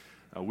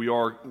We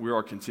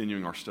are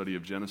continuing our study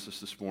of Genesis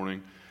this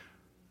morning,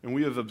 and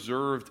we have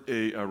observed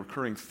a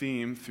recurring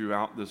theme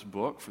throughout this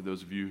book. For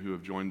those of you who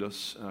have joined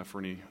us for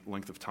any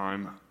length of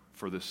time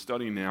for this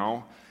study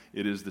now,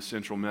 it is the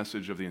central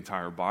message of the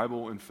entire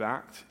Bible. In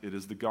fact, it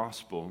is the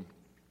gospel,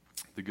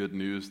 the good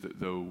news that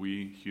though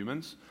we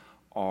humans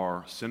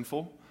are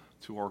sinful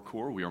to our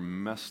core, we are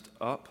messed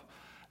up,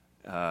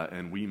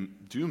 and we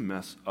do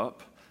mess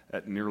up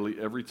at nearly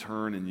every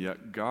turn, and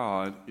yet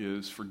God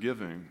is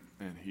forgiving,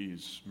 and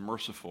He's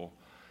merciful,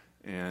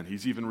 and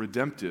He's even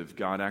redemptive.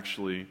 God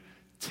actually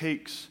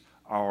takes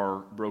our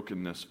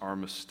brokenness, our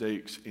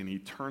mistakes, and He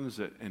turns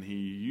it and He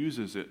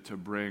uses it to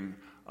bring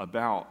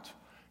about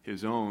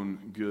His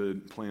own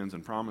good plans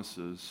and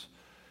promises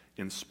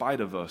in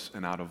spite of us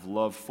and out of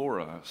love for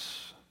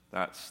us.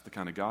 That's the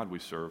kind of God we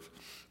serve.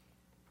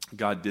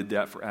 God did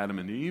that for Adam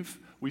and Eve,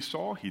 we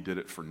saw. He did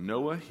it for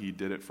Noah. He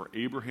did it for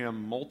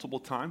Abraham multiple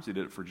times. He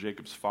did it for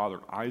Jacob's father,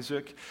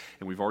 Isaac.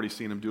 And we've already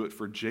seen Him do it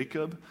for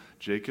Jacob.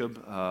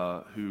 Jacob,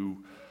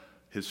 who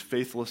his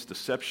faithless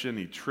deception,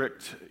 he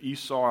tricked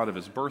Esau out of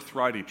his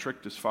birthright. He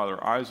tricked his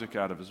father Isaac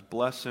out of his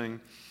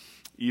blessing.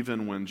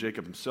 Even when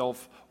Jacob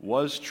himself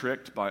was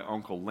tricked by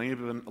Uncle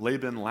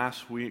Laban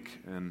last week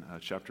in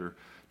chapter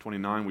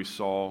 29, we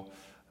saw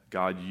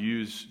God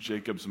use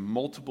Jacob's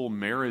multiple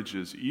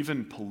marriages.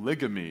 Even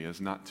polygamy is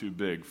not too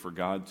big for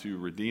God to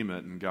redeem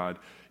it, and God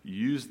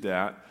used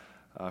that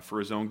for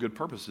His own good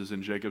purposes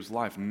in Jacob's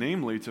life,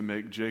 namely to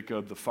make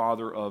Jacob the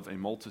father of a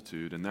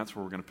multitude. And that's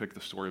where we're going to pick the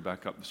story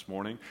back up this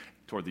morning,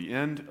 toward the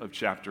end of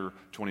chapter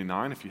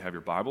 29. If you have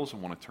your Bibles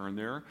and want to turn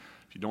there.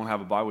 If you don't have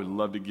a Bible, we'd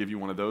love to give you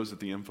one of those at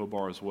the info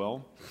bar as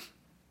well.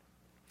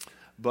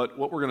 But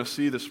what we're going to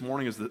see this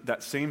morning is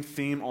that same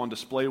theme on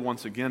display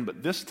once again,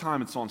 but this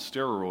time it's on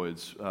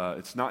steroids.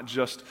 It's not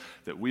just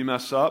that we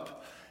mess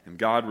up and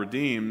God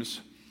redeems.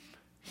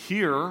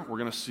 Here, we're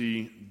going to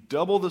see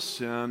double the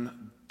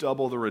sin,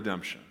 double the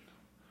redemption.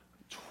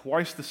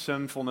 Twice the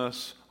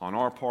sinfulness on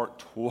our part,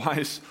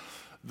 twice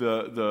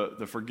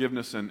the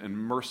forgiveness and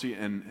mercy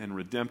and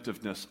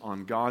redemptiveness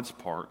on God's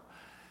part.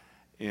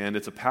 And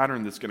it's a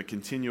pattern that's going to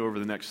continue over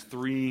the next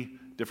 3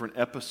 different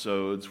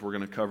episodes. We're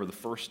going to cover the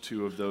first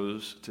 2 of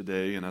those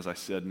today, and as I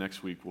said,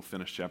 next week we'll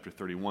finish chapter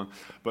 31.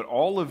 But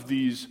all of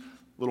these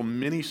little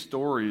mini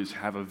stories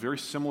have a very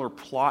similar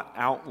plot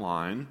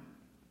outline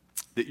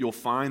that you'll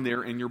find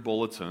there in your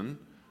bulletin.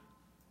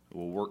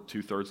 We'll work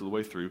 2/3 of the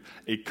way through.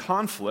 A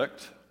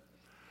conflict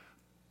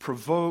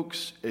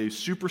provokes a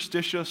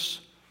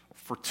superstitious,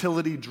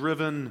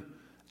 fertility-driven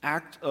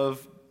act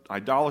of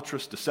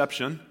idolatrous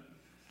deception,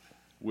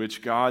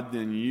 which God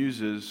then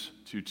uses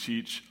to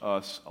teach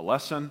us a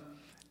lesson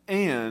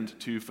and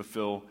to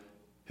fulfill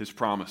His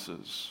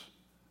promises.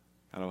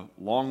 Kind of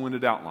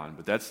long-winded outline,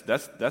 but that's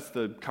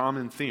the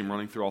common theme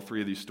running through all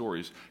 3 of these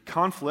stories.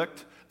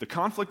 The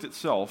conflict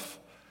itself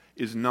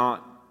is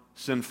not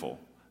sinful.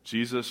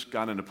 Jesus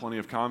got into plenty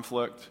of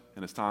conflict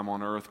in His time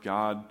on earth.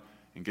 God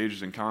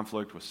engages in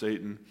conflict with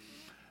Satan.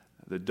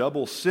 The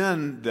double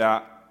sin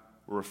that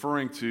we're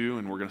referring to,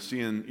 and we're going to see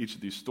in each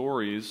of these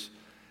stories,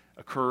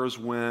 occurs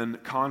when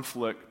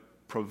conflict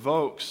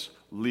provokes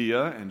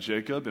Leah and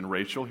Jacob and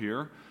Rachel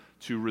here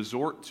to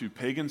resort to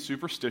pagan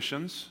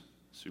superstitious,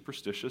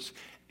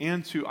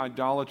 and to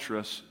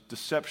idolatrous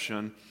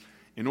deception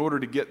in order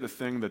to get the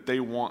thing that they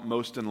want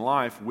most in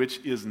life,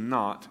 which is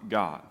not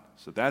God.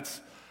 So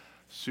that's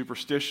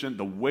superstition,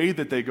 the way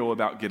that they go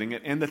about getting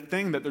it, and the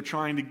thing that they're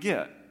trying to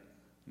get,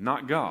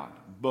 not God,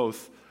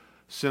 both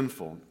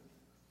sinful.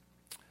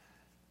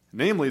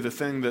 Namely, the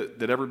thing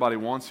that everybody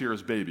wants here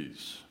is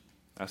babies.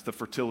 That's the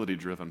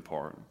fertility-driven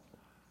part.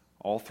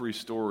 All 3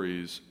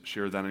 stories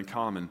share that in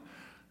common.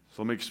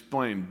 So let me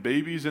explain.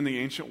 Babies in the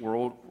ancient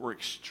world were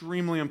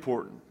extremely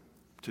important.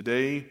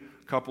 Today,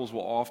 couples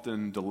will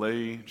often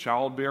delay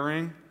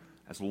childbearing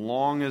as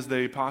long as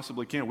they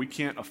possibly can. We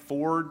can't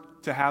afford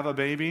to have a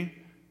baby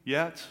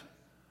yet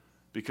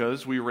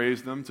because we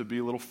raise them to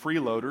be little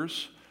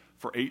freeloaders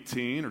for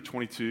 18 or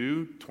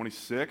 22,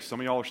 26.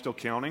 Some of y'all are still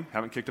counting,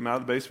 haven't kicked them out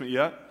of the basement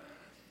yet.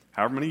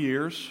 However many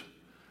years.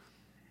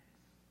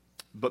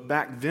 But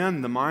back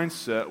then, the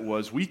mindset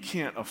was we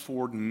can't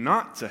afford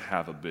not to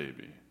have a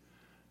baby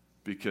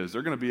because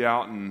they're going to be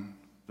out in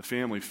the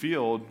family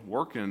field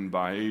working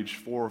by age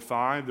 4 or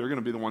 5. They're going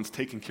to be the ones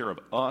taking care of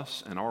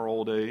us in our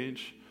old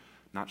age,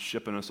 not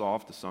shipping us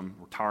off to some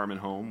retirement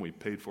home we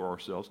paid for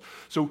ourselves.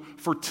 So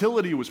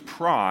fertility was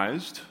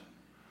prized,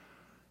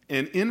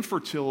 and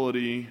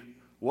infertility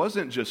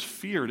wasn't just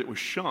feared, it was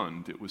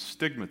shunned, it was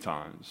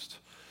stigmatized.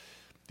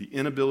 The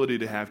inability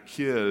to have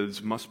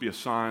kids must be a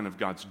sign of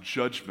God's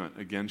judgment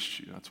against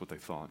you. That's what they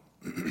thought.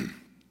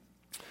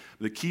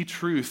 The key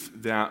truth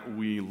that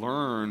we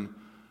learn,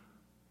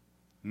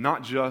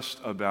 not just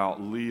about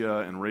Leah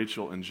and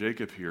Rachel and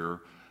Jacob here,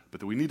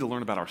 but that we need to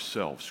learn about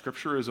ourselves.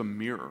 Scripture is a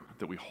mirror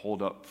that we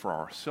hold up for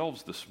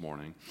ourselves this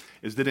morning,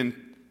 is that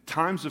in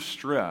times of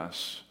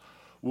stress,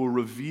 we'll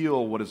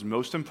reveal what is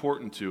most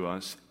important to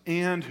us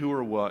and who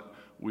or what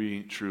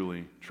we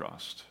truly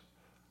trust.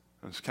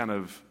 It's kind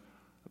of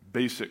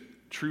basic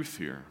truth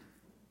here.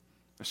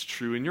 That's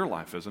true in your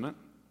life, isn't it?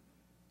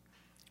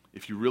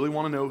 If you really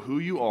want to know who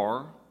you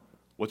are,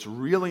 what's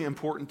really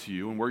important to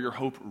you, and where your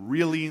hope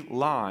really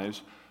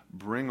lies,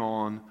 bring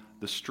on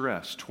the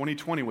stress.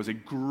 2020 was a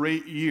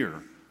great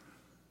year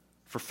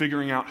for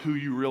figuring out who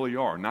you really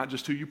are, not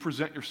just who you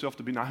present yourself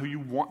to be, not who you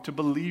want to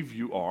believe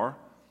you are,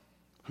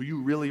 who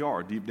you really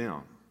are deep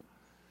down.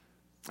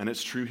 And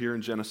it's true here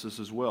in Genesis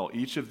as well.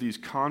 Each of these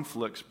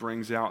conflicts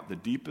brings out the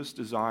deepest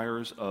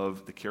desires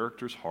of the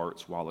characters'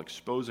 hearts while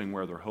exposing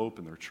where their hope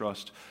and their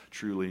trust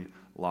truly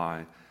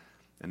lie.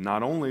 And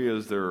not only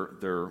is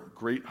their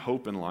great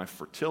hope in life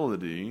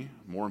fertility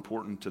more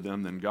important to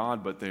them than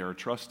God, but they are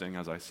trusting,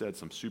 as I said,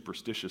 some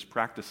superstitious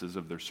practices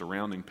of their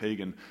surrounding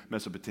pagan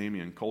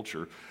Mesopotamian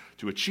culture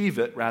to achieve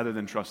it rather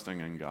than trusting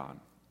in God.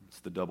 It's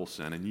the double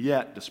sin. And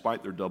yet,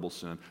 despite their double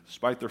sin,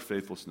 despite their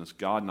faithlessness,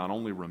 God not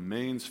only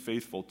remains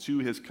faithful to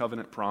his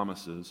covenant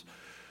promises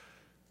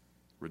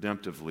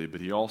redemptively,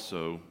 but he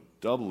also,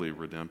 doubly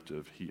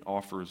redemptive, he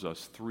offers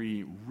us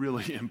three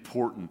really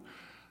important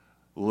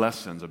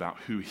lessons about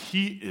who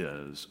he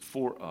is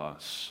for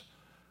us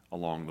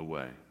along the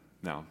way.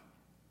 Now,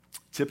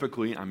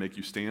 typically I make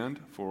you stand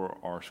for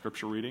our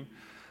scripture reading,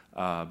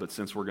 but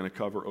since we're going to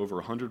cover over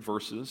 100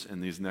 verses in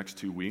these next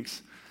 2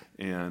 weeks,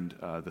 and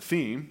the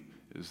theme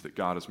is that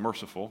God is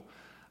merciful,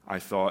 I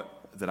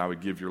thought that I would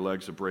give your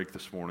legs a break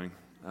this morning.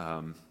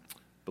 But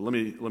let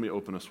me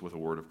open us with a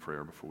word of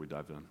prayer before we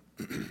dive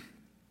in.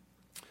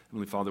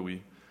 Heavenly Father,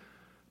 we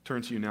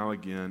turn to you now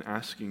again,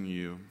 asking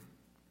you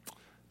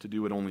to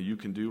do what only you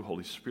can do,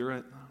 Holy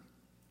Spirit,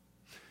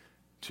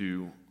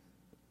 to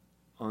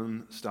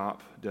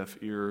unstop deaf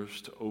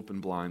ears, to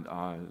open blind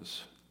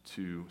eyes,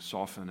 to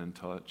soften and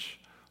touch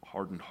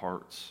hardened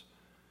hearts,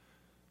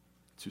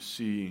 to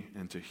see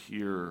and to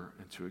hear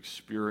and to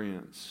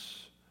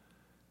experience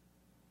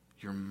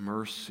your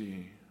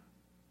mercy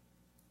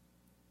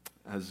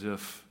as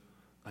if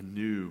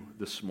anew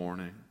this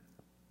morning.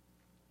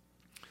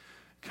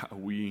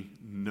 God, we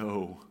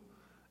know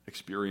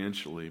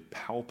experientially,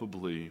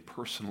 palpably,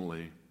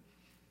 personally,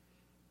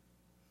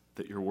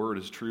 that your word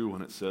is true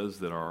when it says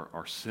that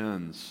our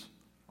sins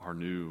are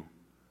new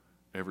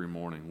every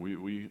morning.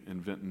 We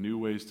invent new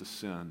ways to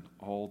sin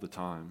all the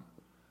time,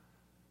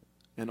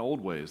 and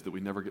old ways that we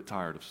never get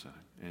tired of sinning.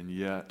 And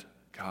yet,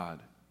 God,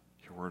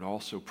 your word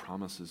also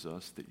promises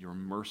us that your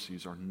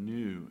mercies are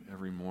new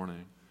every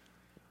morning.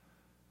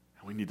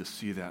 And we need to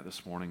see that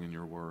this morning in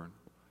your word.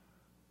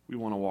 We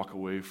want to walk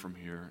away from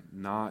here,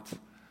 not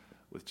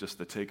with just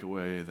the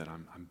takeaway that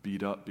I'm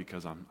beat up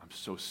because I'm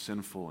so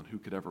sinful and who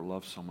could ever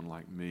love someone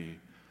like me,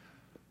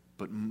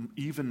 but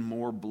even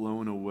more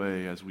blown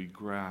away as we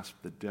grasp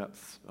the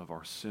depths of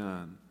our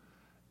sin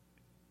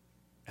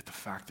at the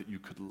fact that you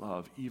could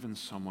love even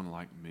someone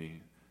like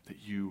me, that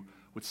you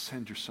would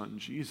send your son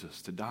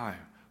Jesus to die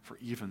for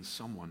even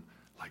someone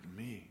like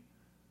me.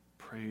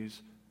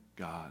 Praise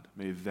God.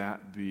 May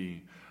that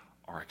be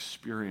our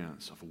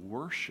experience of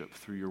worship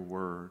through your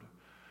word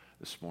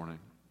this morning.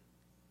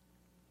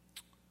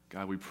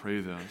 God, we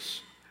pray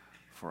this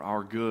for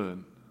our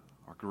good,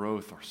 our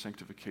growth, our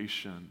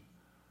sanctification,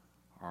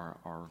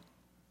 our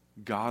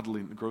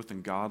godly growth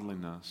in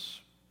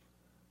godliness,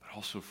 but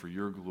also for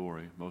your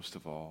glory, most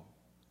of all.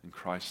 In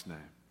Christ's name,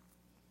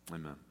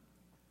 amen.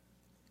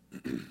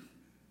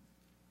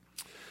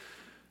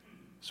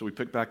 So we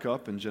pick back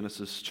up in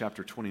Genesis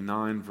chapter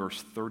 29,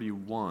 verse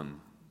 31,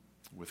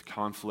 with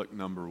conflict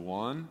number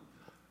 1.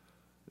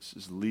 This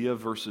is Leah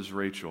versus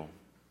Rachel.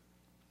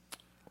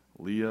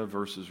 Leah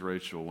versus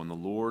Rachel. When the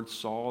Lord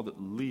saw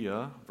that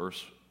Leah,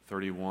 verse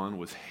 31,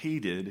 was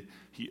hated,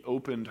 he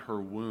opened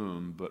her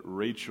womb, but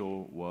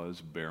Rachel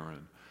was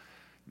barren.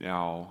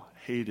 Now,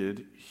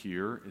 hated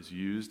here is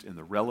used in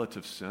the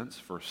relative sense.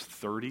 Verse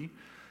 30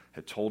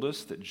 had told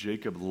us that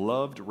Jacob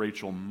loved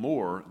Rachel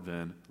more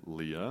than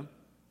Leah.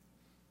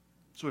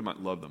 So he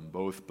might love them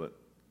both, but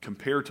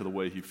compared to the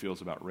way he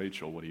feels about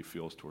Rachel, what he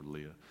feels toward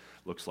Leah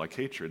looks like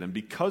hatred. And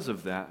because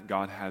of that,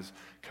 God has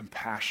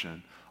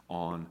compassion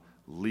on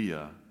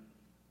Leah.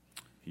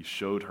 He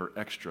showed her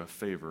extra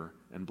favor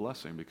and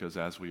blessing because,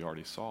 as we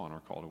already saw in our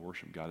call to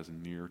worship, God is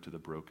near to the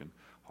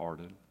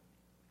brokenhearted.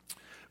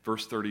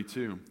 Verse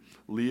 32,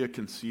 Leah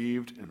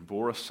conceived and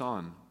bore a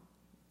son,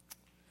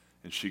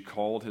 and she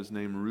called his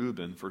name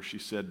Reuben, for she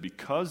said,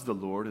 because the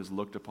Lord has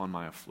looked upon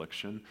my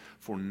affliction,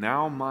 for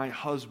now my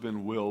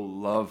husband will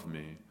love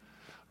me.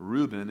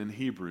 Reuben in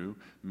Hebrew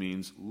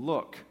means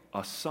look,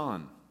 a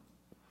son.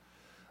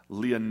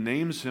 Leah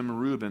names him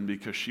Reuben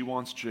because she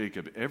wants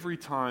Jacob, every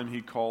time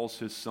he calls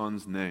his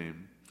son's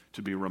name,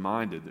 to be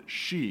reminded that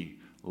she,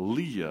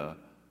 Leah,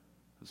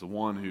 is the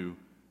one who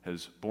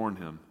has borne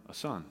him a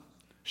son.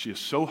 She is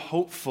so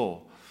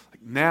hopeful.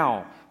 Like,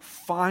 now,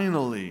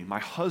 finally, my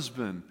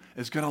husband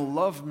is going to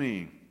love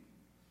me.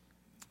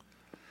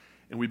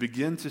 And we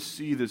begin to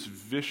see this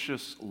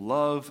vicious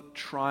love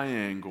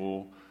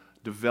triangle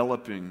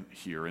developing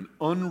here, an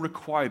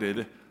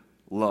unrequited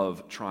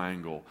love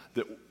triangle.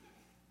 That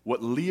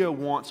what Leah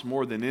wants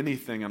more than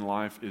anything in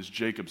life is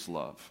Jacob's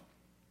love.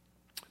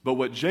 But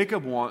what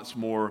Jacob wants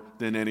more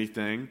than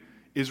anything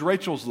is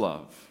Rachel's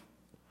love.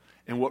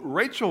 And what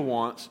Rachel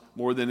wants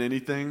more than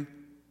anything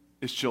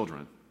is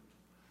children.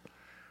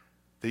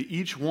 They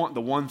each want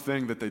the one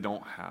thing that they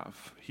don't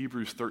have.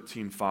 Hebrews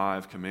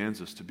 13:5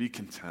 commands us to be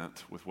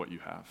content with what you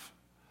have.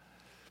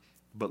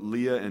 But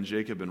Leah and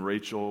Jacob and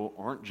Rachel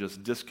aren't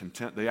just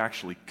discontent, they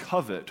actually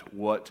covet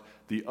what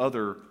the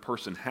other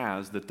person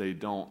has that they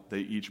don't.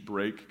 They each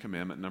break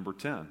commandment number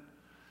 10.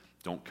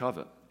 Don't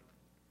covet.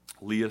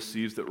 Leah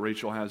sees that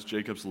Rachel has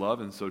Jacob's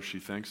love, and so she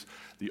thinks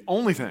the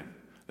only thing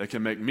that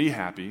can make me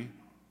happy,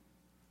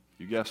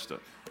 you guessed it,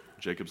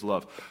 Jacob's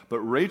love. But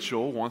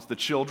Rachel wants the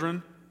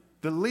children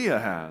that Leah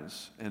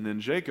has. And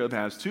then Jacob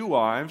has two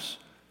wives.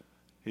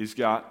 He's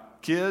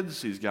got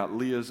kids. He's got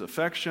Leah's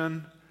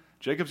affection.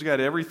 Jacob's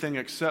got everything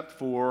except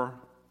for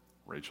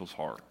Rachel's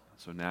heart.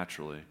 So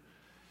naturally,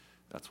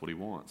 that's what he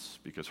wants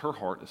because her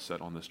heart is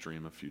set on this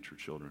dream of future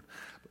children.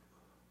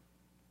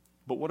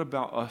 But what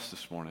about us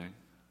this morning?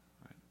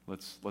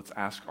 Let's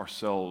ask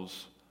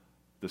ourselves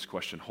this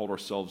question. Hold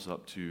ourselves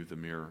up to the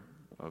mirror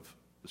of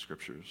the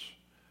Scriptures.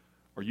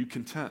 Are you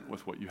content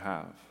with what you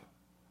have?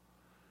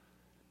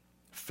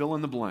 Fill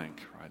in the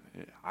blank, right?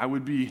 I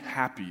would be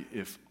happy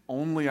if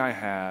only I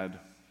had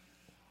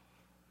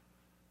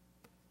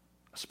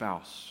a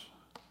spouse.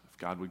 If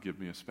God would give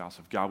me a spouse.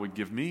 If God would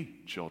give me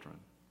children.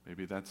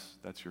 Maybe that's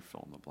your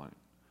fill in the blank.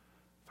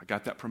 If I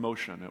got that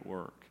promotion at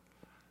work.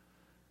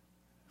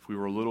 If we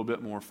were a little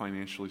bit more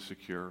financially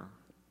secure.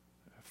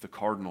 If the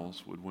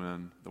Cardinals would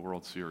win the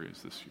World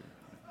Series this year.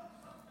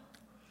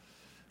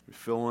 We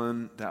fill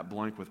in that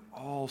blank with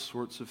all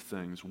sorts of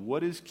things.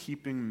 What is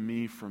keeping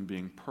me from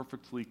being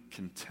perfectly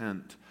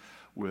content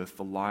with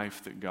the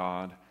life that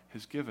God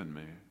has given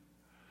me?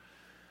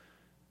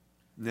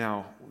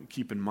 Now,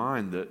 keep in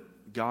mind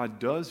that God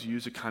does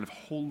use a kind of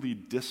holy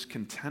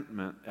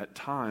discontentment at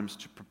times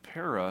to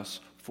prepare us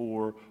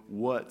for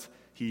what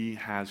He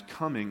has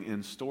coming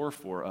in store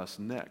for us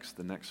next,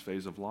 the next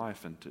phase of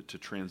life, and to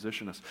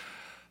transition us.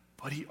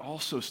 But He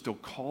also still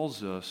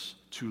calls us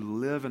to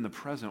live in the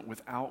present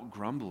without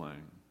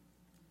grumbling,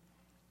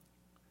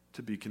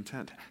 to be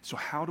content. So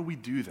how do we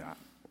do that?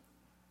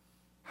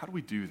 How do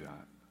we do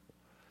that?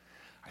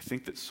 I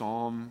think that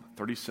Psalm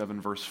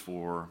 37 verse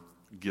 4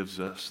 gives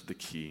us the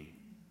key.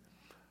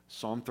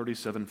 Psalm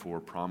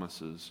 37:4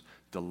 promises,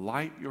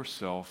 delight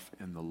yourself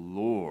in the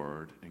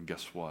Lord, and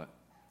guess what?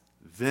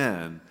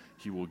 Then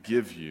He will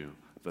give you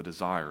the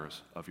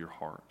desires of your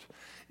heart.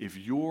 If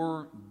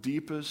your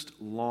deepest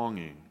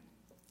longing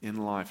in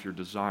life, your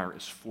desire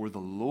is for the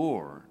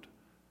Lord,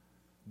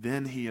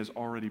 then He has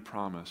already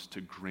promised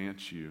to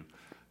grant you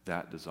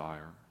that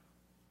desire.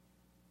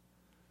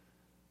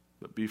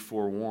 But be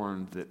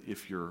forewarned that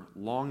if you're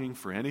longing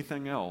for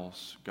anything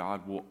else,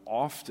 God will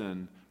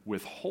often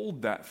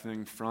withhold that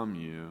thing from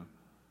you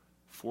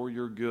for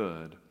your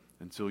good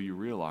until you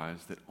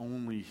realize that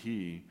only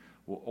He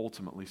will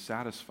ultimately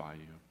satisfy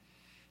you.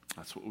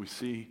 That's what we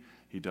see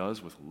He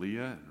does with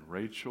Leah and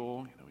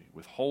Rachel. He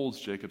withholds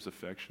Jacob's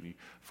affection. He,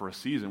 for a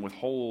season,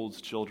 withholds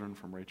children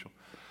from Rachel.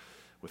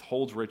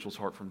 Withholds Rachel's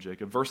heart from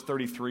Jacob. Verse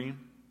 33,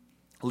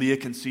 Leah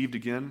conceived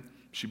again.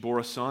 She bore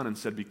a son and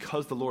said,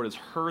 because the Lord has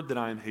heard that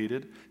I am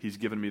hated, He's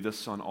given me this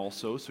son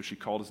also. So she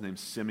called his name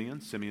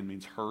Simeon. Simeon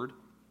means heard.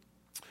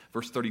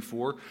 Verse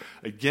 34,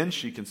 again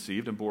she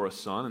conceived and bore a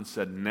son and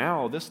said,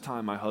 now this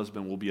time my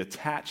husband will be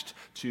attached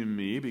to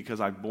me because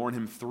I've borne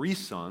him 3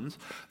 sons.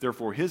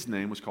 Therefore his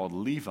name was called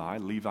Levi.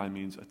 Levi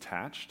means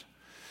attached.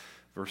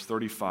 Verse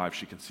 35,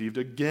 she conceived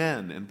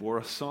again and bore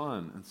a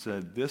son and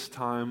said, this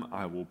time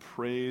I will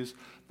praise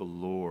the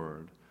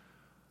Lord.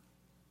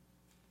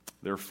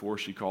 Therefore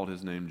she called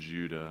his name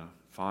Judah.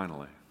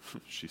 Finally,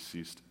 she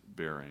ceased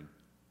bearing.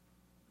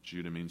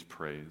 Judah means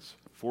praise.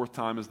 4th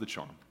time is the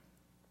charm.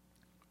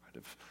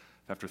 If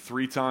after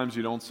 3 times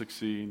you don't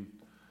succeed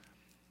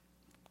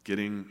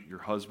getting your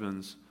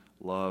husband's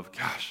love,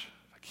 gosh,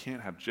 if I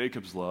can't have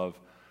Jacob's love,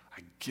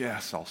 I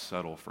guess I'll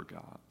settle for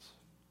God's.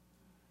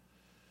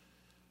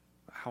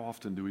 How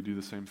often do we do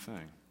the same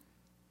thing?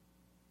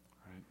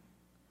 Right?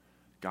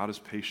 God is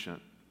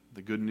patient.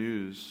 The good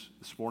news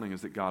this morning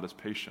is that God is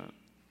patient.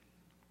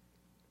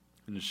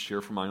 And just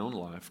share from my own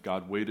life,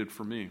 God waited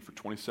for me for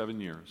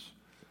 27 years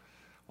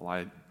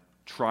while I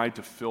tried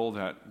to fill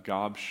that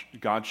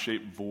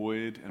God-shaped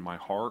void in my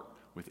heart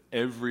with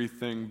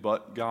everything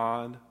but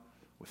God,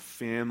 with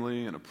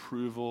family and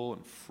approval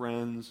and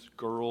friends,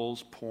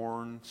 girls,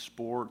 porn,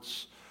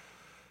 sports,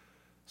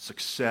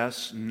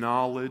 success,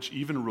 knowledge,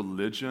 even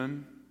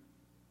religion,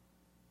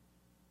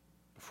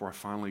 before I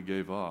finally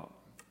gave up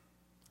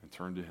and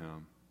turned to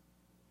Him.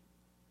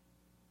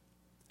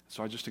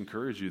 So I just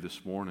encourage you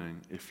this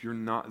morning, if you're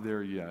not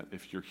there yet,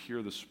 if you're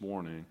here this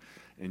morning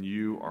and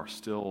you are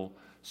still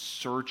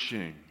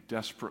searching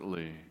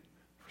desperately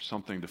for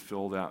something to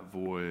fill that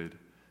void,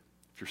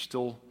 if you're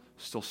still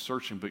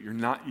searching but you're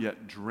not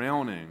yet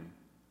drowning,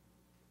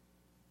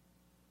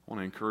 I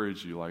want to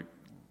encourage you, like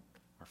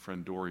our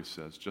friend Dory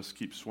says, just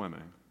keep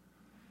swimming.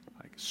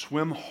 Like,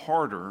 swim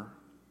harder,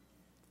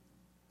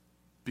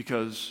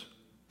 because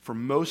for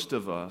most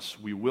of us,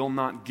 we will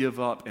not give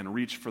up and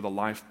reach for the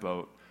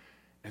lifeboat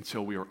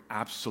until we are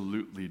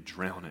absolutely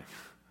drowning.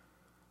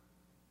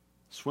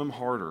 Swim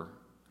harder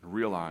and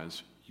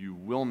realize you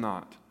will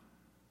not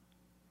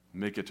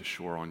make it to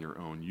shore on your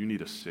own. You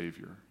need a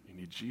Savior. You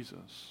need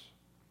Jesus.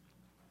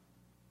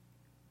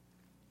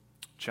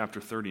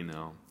 Chapter 30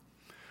 now.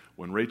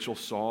 When Rachel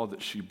saw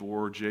that she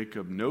bore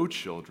Jacob no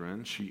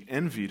children, she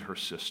envied her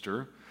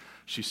sister.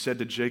 She said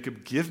to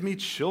Jacob, "Give me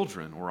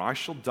children, or I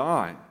shall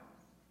die."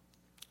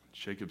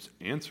 Jacob's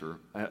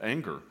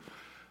anger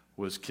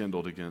was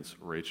kindled against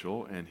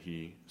Rachel, and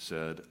he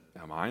said,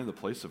 "Am I in the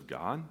place of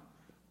God,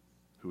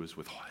 who has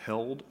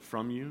withheld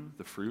from you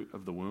the fruit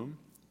of the womb?"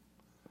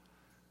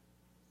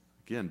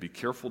 Again, be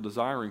careful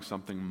desiring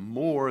something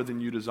more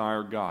than you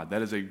desire God.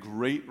 That is a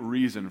great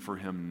reason for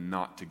him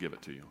not to give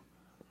it to you.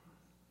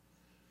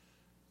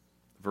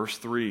 Verse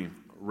 3,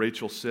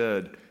 Rachel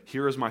said,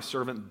 "Here is my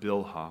servant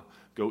Bilhah.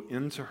 Go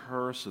into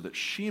her so that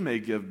she may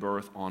give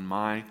birth on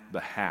my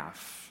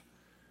behalf,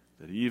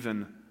 that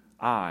even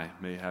I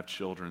may have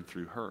children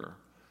through her,"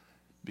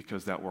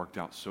 because that worked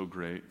out so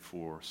great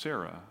for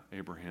Sarah,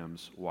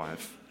 Abraham's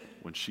wife,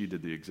 when she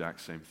did the exact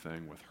same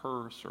thing with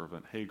her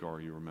servant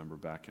Hagar, you remember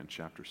back in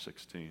chapter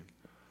 16.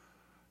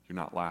 You're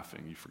not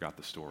laughing, you forgot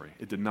the story.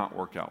 It did not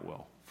work out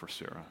well for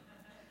Sarah.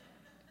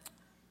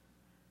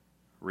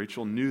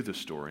 Rachel knew the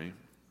story,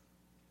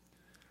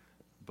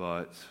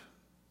 but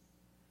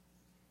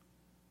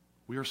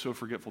we are so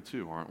forgetful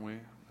too, aren't we?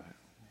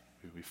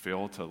 We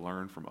fail to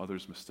learn from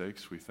others'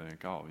 mistakes. We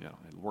think, oh, yeah,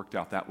 it worked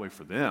out that way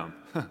for them,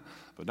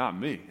 but not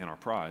me, in our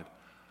pride.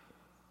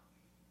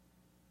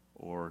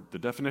 Or the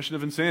definition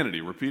of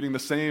insanity, repeating the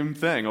same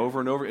thing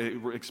over and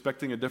over,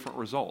 expecting a different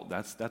result.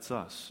 That's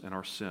us and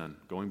our sin,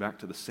 going back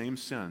to the same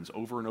sins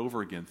over and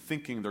over again,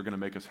 thinking they're going to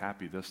make us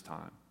happy this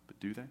time. But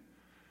do they?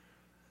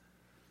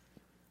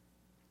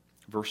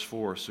 Verse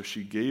 4, so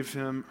she gave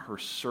him her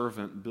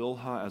servant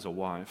Bilhah as a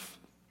wife,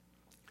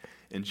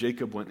 and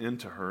Jacob went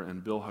into her,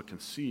 and Bilhah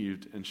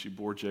conceived, and she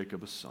bore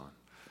Jacob a son.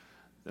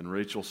 Then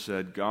Rachel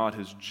said, "God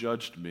has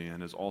judged me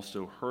and has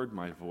also heard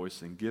my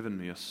voice and given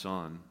me a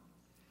son."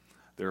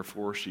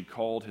 Therefore she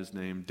called his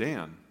name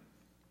Dan.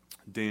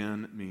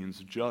 Dan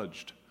means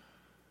judged.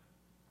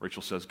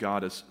 Rachel says,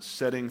 God is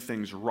setting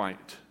things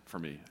right for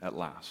me at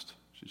last.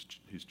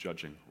 He's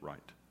judging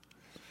right.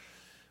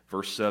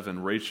 Verse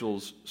 7,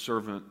 Rachel's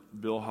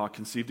servant Bilhah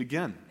conceived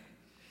again,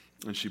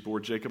 and she bore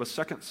Jacob a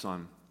second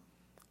son.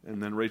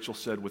 And then Rachel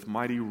said, "With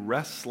mighty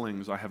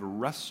wrestlings I have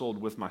wrestled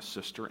with my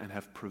sister and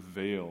have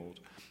prevailed."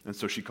 And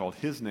so she called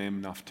his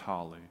name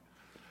Naphtali.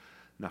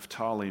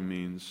 Naphtali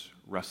means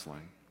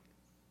wrestling.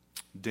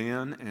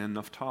 Dan and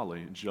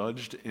Naphtali,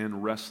 judged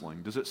in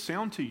wrestling. Does it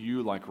sound to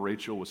you like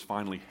Rachel was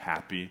finally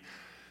happy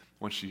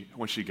when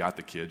she got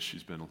the kids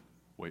she's been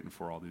waiting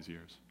for all these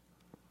years?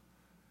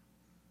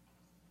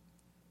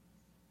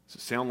 Does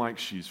it sound like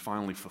she's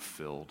finally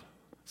fulfilled?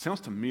 It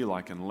sounds to me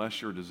like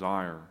unless your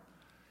desire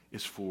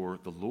is for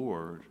the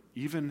Lord,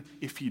 even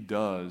if he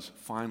does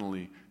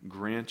finally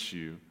grant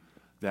you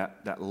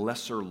that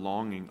lesser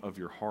longing of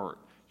your heart,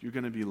 you're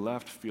going to be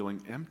left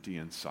feeling empty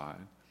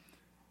inside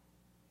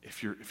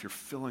if you're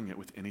filling it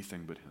with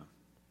anything but him.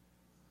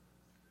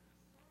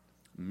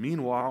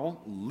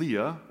 Meanwhile,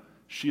 Leah,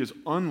 she is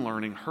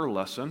unlearning her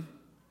lesson.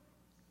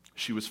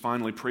 She was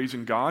finally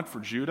praising God for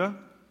Judah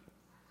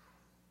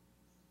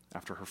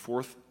after her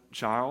fourth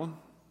child.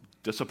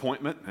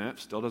 Disappointment,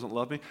 still doesn't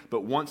love me.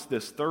 But once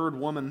this third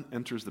woman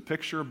enters the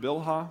picture,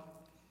 Bilhah,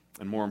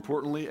 and more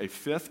importantly, a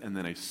fifth and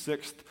then a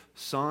sixth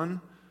son,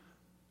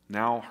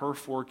 now her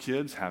 4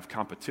 kids have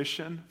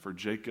competition for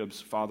Jacob's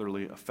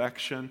fatherly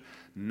affection.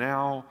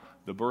 Now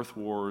the birth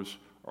wars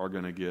are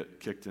going to get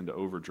kicked into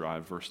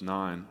overdrive. Verse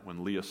 9,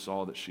 when Leah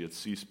saw that she had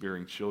ceased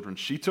bearing children,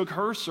 she took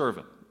her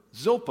servant,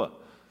 Zilpah,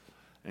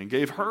 and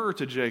gave her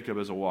to Jacob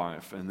as a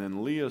wife. And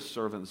then Leah's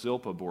servant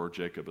Zilpah bore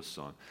Jacob a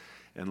son.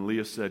 And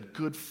Leah said,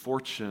 "Good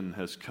fortune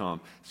has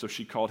come." So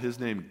she called his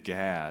name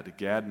Gad.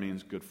 Gad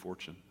means good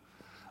fortune.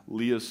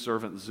 Leah's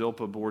servant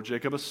Zilpah bore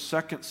Jacob a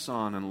second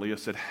son, and Leah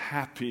said,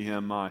 "Happy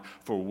am I,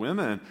 for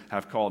women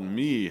have called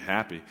me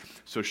happy."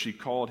 So she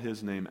called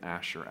his name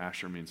Asher.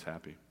 Asher means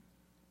happy.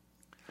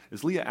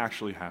 Is Leah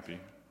actually happy?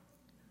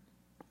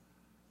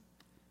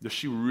 Does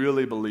she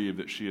really believe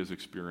that she is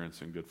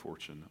experiencing good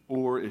fortune?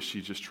 Or is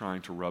she just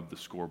trying to rub the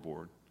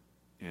scoreboard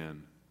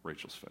in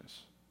Rachel's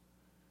face?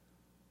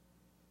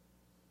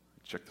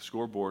 Check the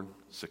scoreboard,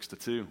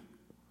 6-2.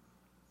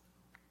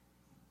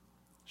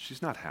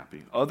 She's not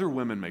happy. Other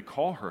women may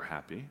call her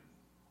happy,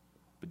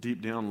 but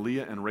deep down,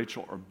 Leah and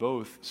Rachel are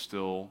both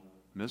still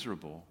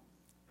miserable,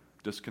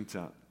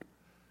 discontent.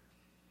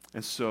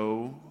 And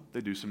so they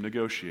do some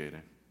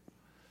negotiating.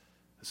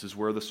 This is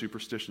where the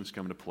superstitions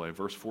come into play.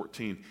 Verse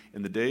 14,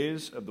 in the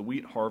days of the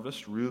wheat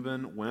harvest,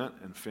 Reuben went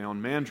and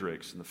found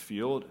mandrakes in the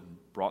field and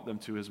brought them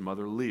to his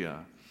mother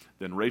Leah.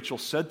 Then Rachel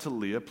said to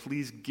Leah,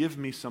 "Please give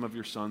me some of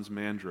your son's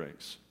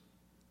mandrakes."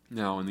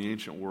 Now, in the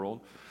ancient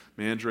world,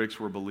 mandrakes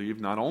were believed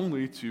not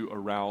only to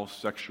arouse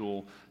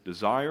sexual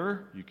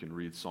desire, you can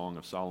read Song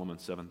of Solomon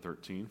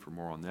 7:13 for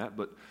more on that,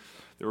 but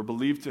they were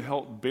believed to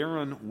help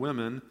barren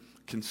women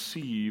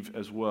conceive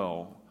as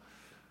well.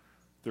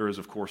 There is,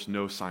 of course,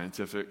 no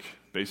scientific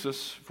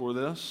basis for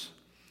this,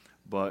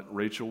 but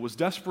Rachel was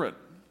desperate.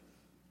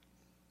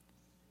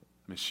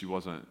 I mean, she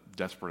wasn't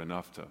desperate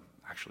enough to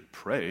actually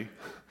pray,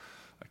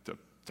 like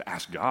to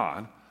ask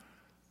God,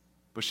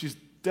 but she's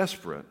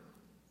desperate.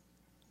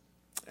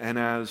 And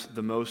as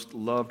the most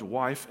loved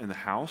wife in the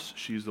house,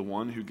 she's the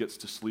one who gets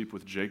to sleep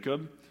with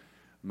Jacob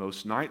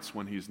most nights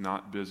when he's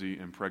not busy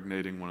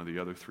impregnating one of the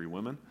other 3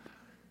 women.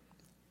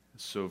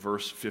 So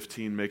verse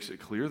 15 makes it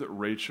clear that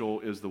Rachel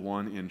is the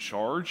one in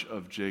charge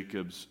of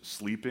Jacob's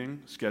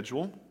sleeping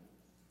schedule.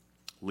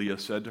 Leah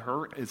said to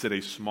her, "Is it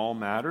a small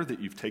matter that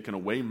you've taken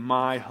away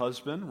my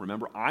husband?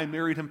 Remember, I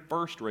married him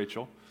first,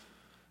 Rachel,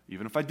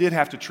 even if I did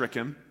have to trick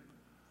him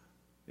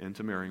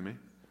into marrying me.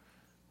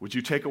 Would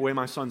you take away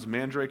my son's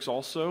mandrakes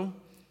also?"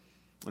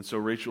 And so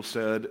Rachel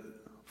said,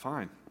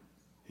 "Fine,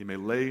 he may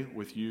lay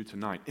with you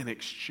tonight in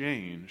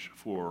exchange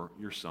for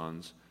your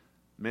son's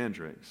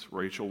mandrakes."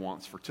 Rachel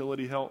wants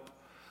fertility help.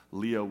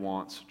 Leah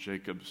wants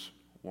Jacob's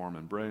warm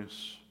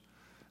embrace.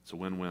 It's a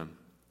win-win.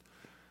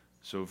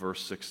 So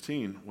verse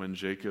 16, when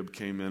Jacob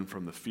came in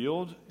from the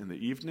field in the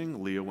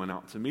evening, Leah went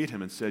out to meet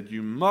him and said,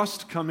 "You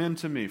must come in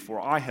to me, for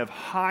I have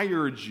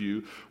hired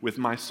you with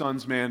my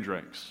son's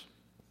mandrakes."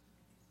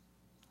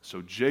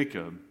 So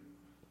Jacob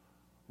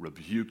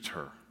rebuked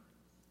her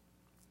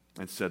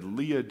and said,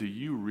 "Leah, do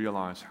you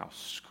realize how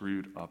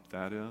screwed up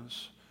that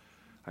is?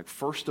 Like,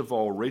 first of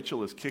all,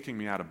 Rachel is kicking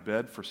me out of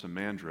bed for some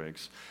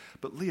mandrakes.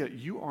 But Leah,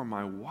 you are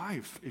my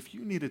wife. If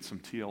you needed some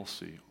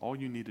TLC, all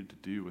you needed to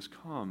do was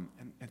come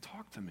and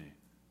talk to me.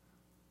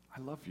 I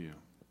love you."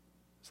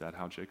 Is that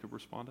how Jacob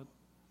responded?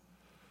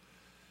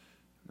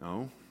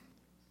 No.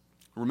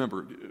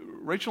 Remember,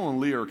 Rachel and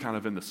Leah are kind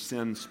of in the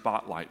sin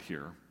spotlight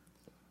here.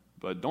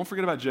 But don't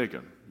forget about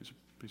Jacob.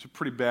 He's a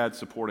pretty bad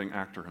supporting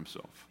actor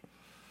himself.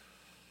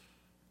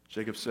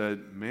 Jacob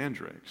said,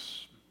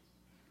 "Mandrakes.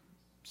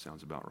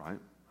 Sounds about right."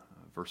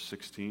 Verse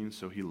 16,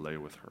 so he lay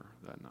with her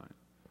that night.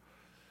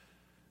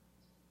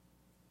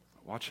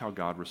 Watch how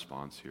God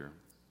responds here.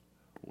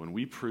 When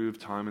we prove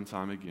time and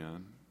time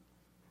again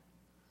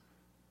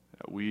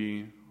that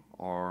we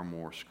are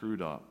more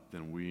screwed up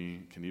than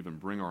we can even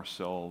bring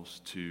ourselves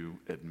to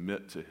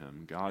admit to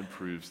him, God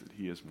proves that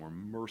he is more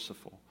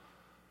merciful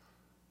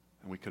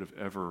than we could have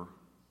ever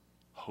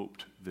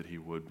hoped that he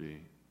would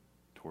be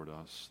toward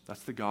us.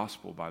 That's the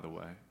gospel, by the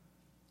way.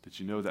 Did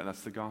you know that?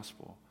 That's the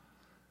gospel.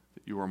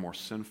 That you are more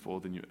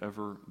sinful than you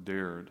ever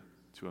dared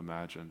to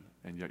imagine,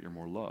 and yet you're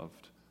more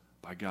loved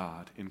by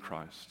God in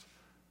Christ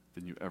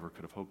than you ever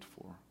could have hoped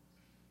for.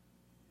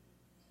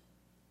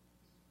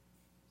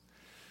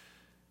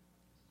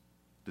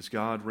 Does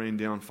God rain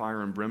down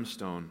fire and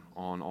brimstone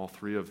on all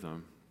 3 of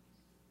them?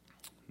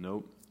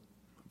 Nope.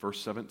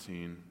 Verse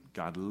 17,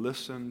 God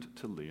listened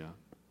to Leah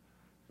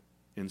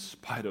in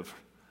spite of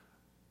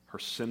her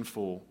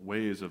sinful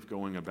ways of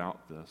going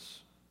about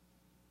this,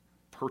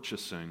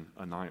 purchasing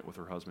a night with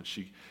her husband.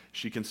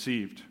 She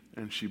conceived,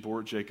 and she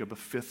bore Jacob a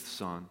 5th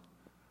son.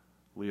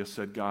 Leah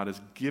said, "God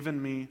has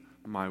given me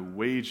my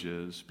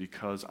wages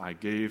because I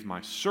gave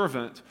my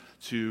servant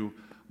to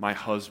my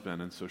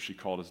husband." And so she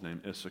called his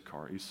name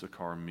Issachar.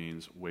 Issachar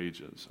means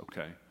wages.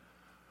 Okay.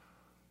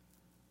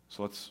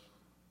 So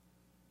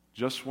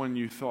just when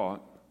you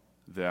thought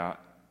that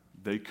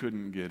they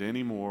couldn't get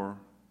any more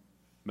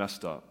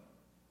messed up,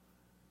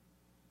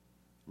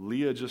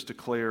 Leah just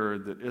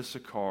declared that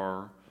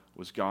Issachar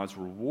was God's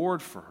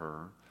reward for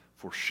her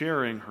for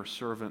sharing her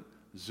servant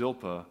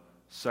Zilpah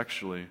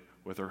sexually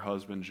with her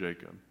husband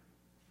Jacob.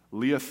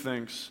 Leah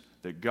thinks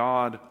that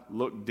God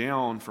looked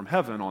down from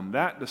heaven on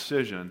that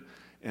decision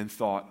and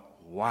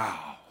thought,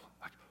 "Wow,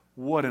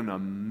 what an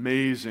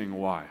amazing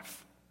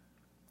wife."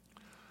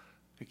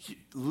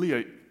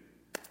 Leah,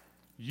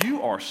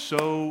 you are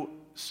so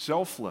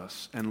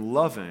selfless and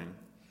loving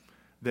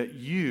that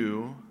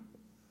you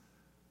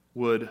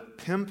would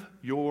pimp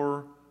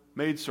your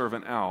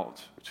maidservant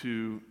out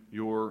to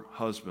your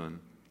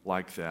husband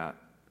like that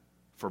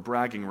for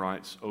bragging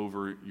rights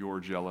over your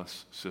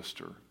jealous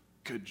sister.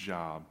 Good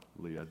job,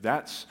 Leah.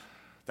 That's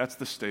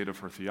the state of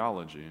her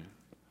theology.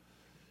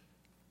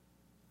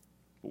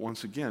 But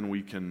once again,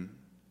 we can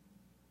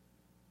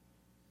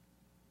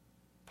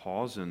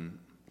pause and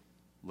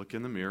look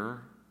in the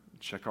mirror,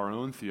 check our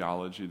own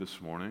theology this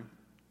morning,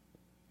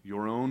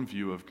 your own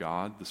view of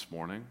God this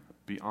morning.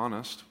 Be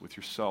honest with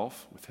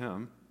yourself, with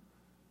him.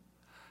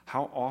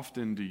 How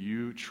often do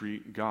you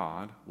treat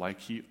God like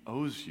he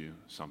owes you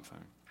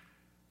something?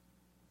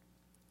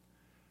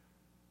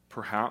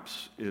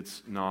 Perhaps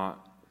it's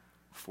not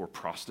for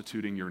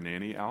prostituting your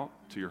nanny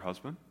out to your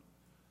husband,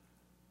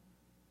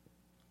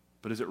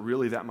 but is it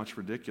really that much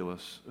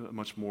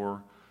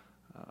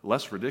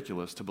less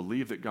ridiculous to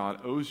believe that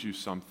God owes you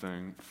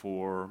something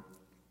for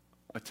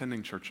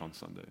attending church on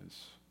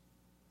Sundays,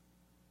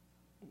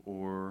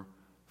 or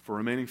for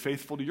remaining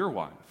faithful to your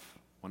wife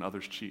when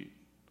others cheat,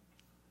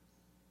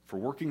 for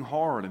working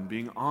hard and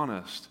being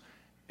honest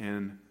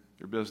in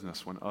your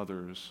business when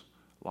others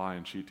lie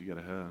and cheat to get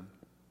ahead?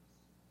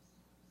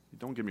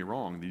 Don't get me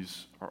wrong,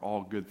 these are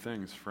all good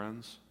things,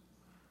 friends.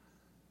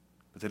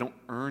 but they don't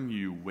earn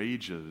you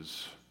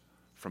wages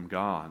from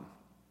God.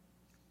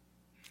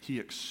 He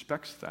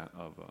expects that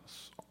of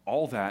us.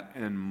 All that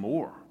and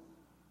more.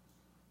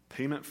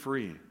 Payment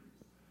free.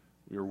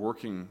 We are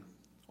working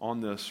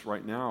on this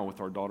right now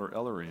with our daughter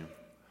Ellery.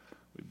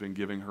 We've been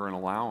giving her an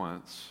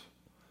allowance,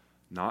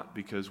 not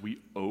because we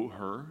owe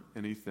her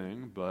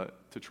anything,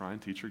 but to try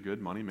and teach her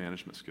good money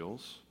management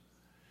skills.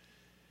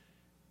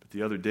 But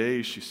the other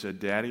day she said,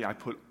 "Daddy, I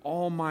put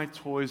all my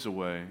toys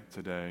away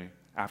today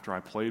after I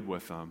played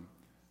with them.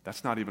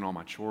 That's not even on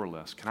my chore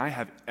list. Can I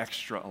have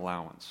extra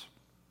allowance?"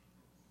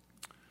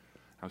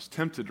 I was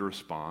tempted to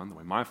respond the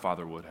way my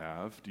father would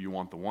have. Do you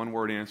want the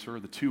one-word answer or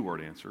the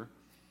two-word answer?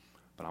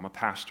 But I'm a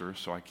pastor,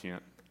 so I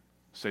can't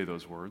say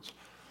those words.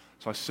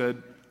 So I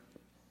said,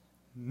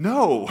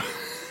 no.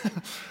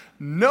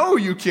 No,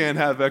 you can't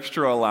have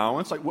extra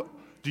allowance. Like, what?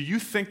 Do you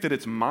think that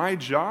it's my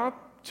job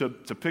to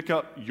pick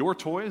up your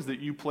toys that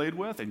you played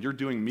with, and you're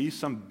doing me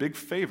some big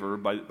favor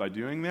by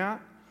doing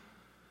that?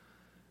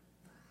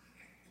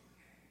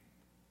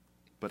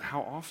 But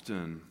how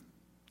often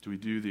do we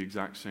do the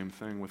exact same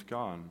thing with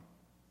God?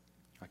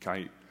 Like,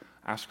 I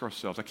ask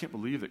ourselves, I can't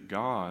believe that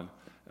God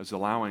is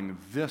allowing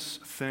this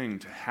thing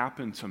to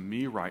happen to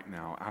me right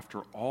now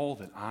after all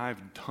that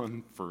I've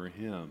done for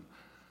him.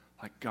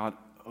 Like, God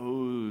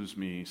owes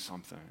me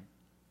something.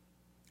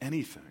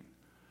 Anything.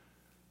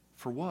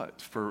 For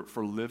what?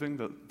 For living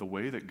the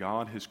way that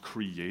God has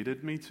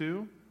created me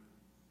to?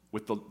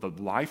 With the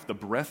life, the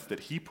breath that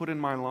he put in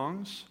my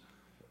lungs?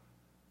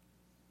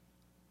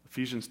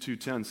 Ephesians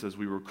 2:10 says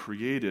we were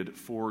created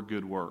for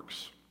good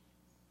works.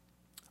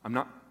 I'm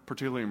not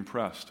particularly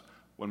impressed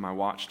when my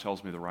watch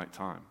tells me the right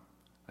time.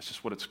 That's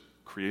just what it's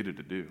created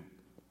to do.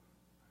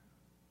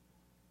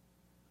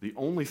 The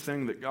only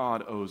thing that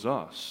God owes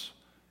us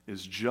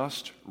is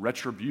just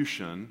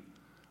retribution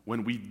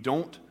when we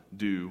don't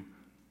do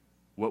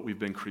what we've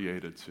been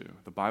created to.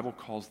 The Bible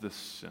calls this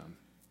sin,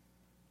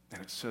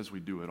 and it says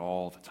we do it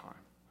all the time.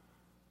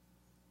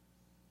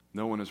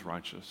 No one is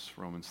righteous,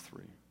 Romans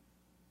 3.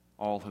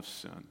 All have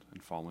sinned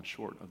and fallen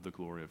short of the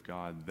glory of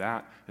God.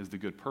 That is the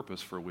good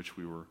purpose for which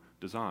we were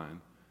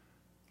designed,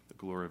 the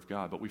glory of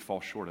God. But we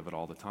fall short of it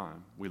all the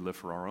time. We live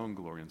for our own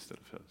glory instead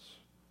of his.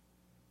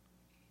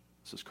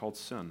 This is called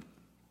sin.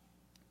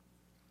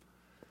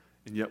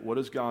 And yet, what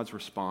is God's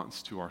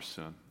response to our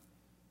sin?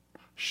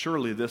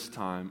 Surely this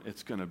time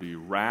it's going to be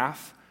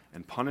wrath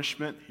and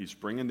punishment. He's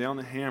bringing down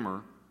the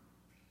hammer.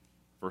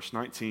 Verse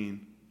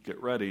 19,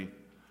 get ready.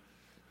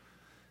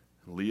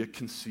 Leah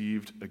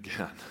conceived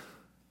again.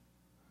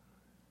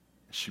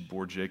 She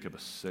bore Jacob a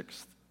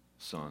sixth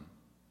son.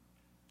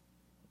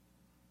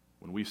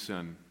 When we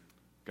sin,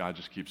 God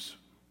just keeps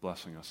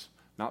blessing us.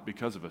 Not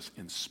because of us,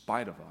 in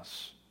spite of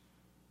us.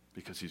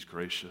 Because he's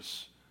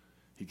gracious.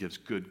 He gives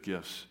good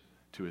gifts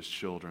to his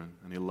children,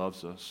 and he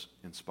loves us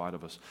in spite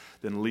of us.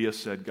 Then Leah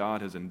said,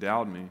 God has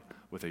endowed me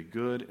with a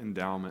good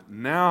endowment.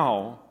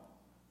 Now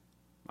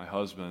my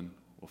husband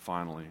will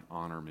finally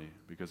honor me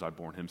because I've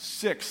borne him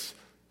 6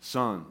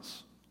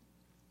 sons.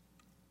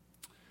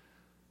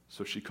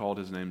 So she called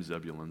his name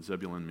Zebulun.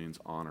 Zebulun means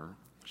honor.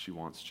 She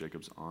wants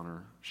Jacob's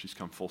honor. She's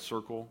come full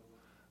circle,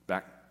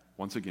 back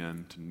once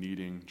again to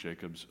needing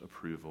Jacob's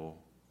approval.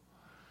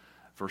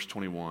 Verse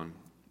 21,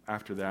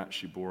 after that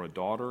she bore a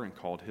daughter and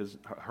called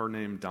her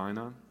name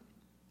Dinah,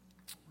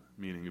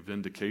 meaning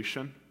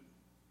vindication.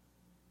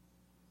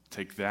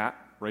 Take that,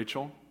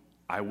 Rachel.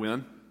 I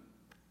win.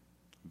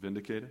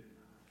 Vindicated.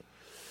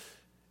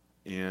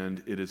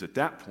 And it is at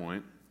that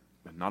point,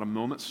 and not a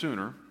moment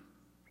sooner,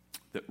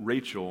 that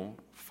Rachel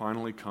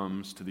finally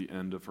comes to the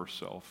end of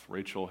herself.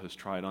 Rachel has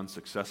tried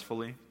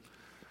unsuccessfully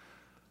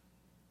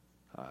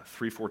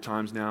 3-4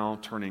 times now,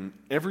 turning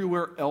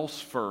everywhere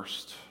else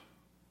first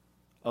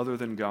other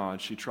than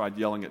God. She tried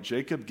yelling at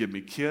Jacob, give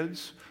me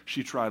kids.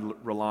 She tried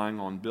relying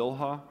on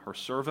Bilhah, her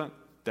servant.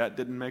 That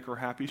didn't make her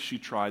happy. She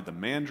tried the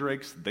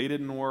mandrakes. They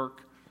didn't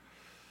work.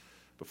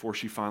 Before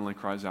she finally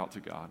cries out to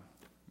God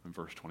in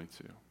verse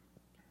 22.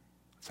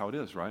 That's how it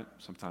is, right?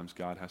 Sometimes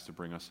God has to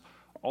bring us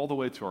all the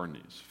way to our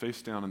knees,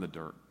 face down in the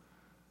dirt.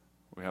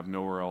 We have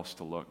nowhere else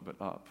to look but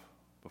up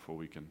before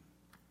we can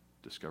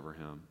discover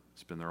him.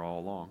 It's been there all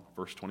along.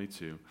 Verse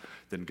 22,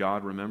 then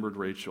God remembered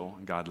Rachel,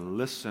 and God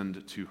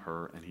listened to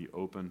her, and he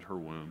opened her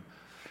womb.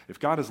 If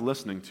God is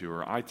listening to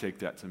her, I take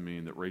that to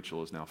mean that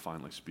Rachel is now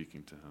finally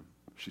speaking to him.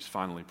 She's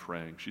finally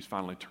praying. She's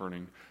finally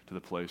turning to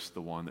the place,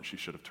 the one that she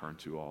should have turned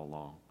to all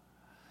along.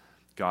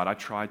 God, I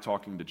tried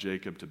talking to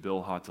Jacob, to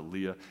Bilhah, to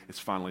Leah. It's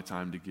finally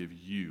time to give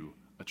you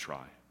a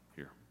try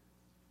here.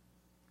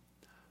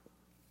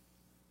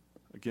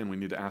 Again, we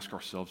need to ask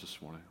ourselves this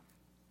morning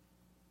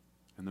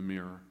in the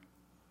mirror,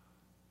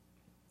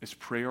 is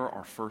prayer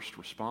our first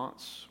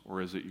response,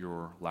 or is it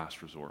your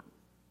last resort?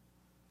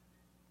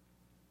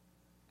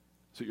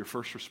 Is it your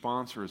first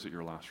response, or is it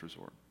your last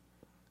resort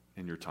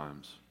in your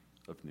times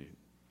of need?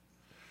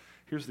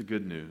 Here's the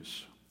good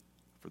news.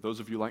 For those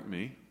of you like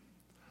me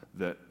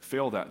that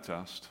fail that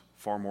test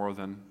far more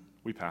than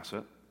we pass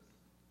it,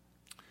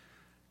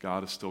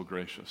 God is still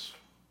gracious.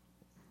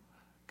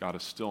 God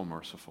is still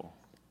merciful.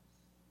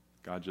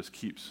 God just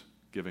keeps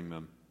giving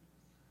them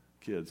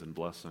kids and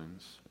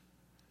blessings.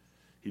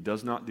 He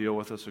does not deal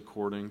with us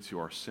according to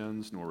our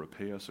sins, nor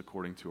repay us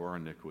according to our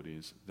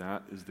iniquities.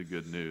 That is the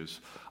good news.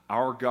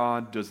 Our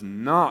God does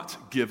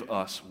not give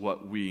us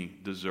what we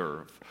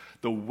deserve.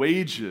 The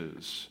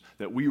wages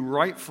that we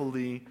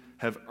rightfully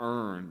have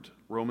earned.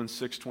 Romans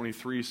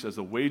 6:23 says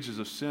the wages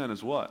of sin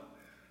is what?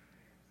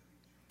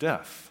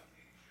 Death.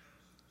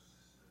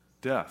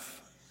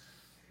 Death.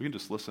 We can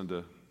just listen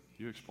to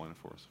you explain it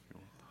for us if you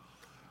want.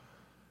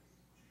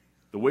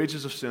 The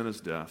wages of sin is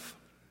death.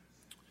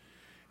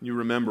 You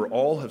remember,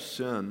 all have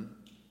sinned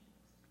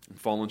and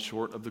fallen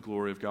short of the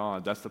glory of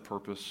God. That's the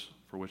purpose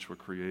for which we're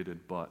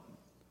created. But,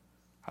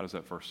 how does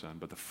that verse end?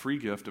 But the free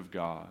gift of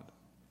God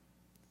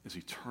is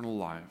eternal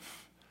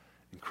life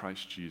in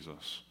Christ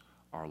Jesus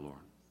our Lord.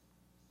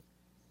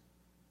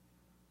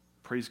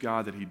 Praise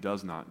God that He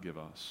does not give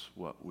us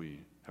what we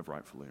have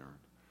rightfully earned.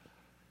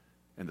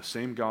 And the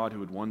same God who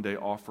would one day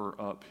offer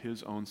up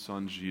His own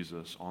Son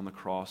Jesus on the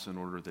cross in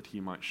order that He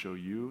might show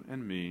you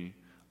and me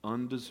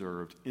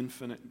undeserved,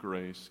 infinite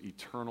grace,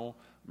 eternal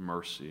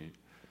mercy.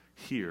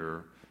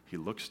 Here, He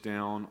looks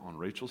down on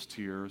Rachel's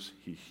tears.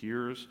 He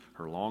hears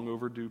her long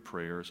overdue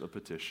prayers of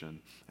petition.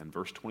 And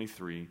verse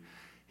 23,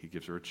 He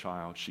gives her a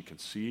child. She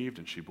conceived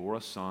and she bore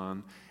a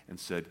son and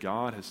said,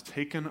 God has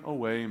taken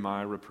away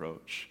my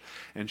reproach.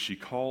 And she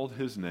called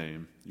his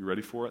name. You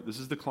ready for it? This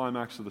is the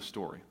climax of the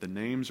story. The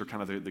names are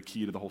kind of the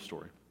key to the whole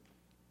story.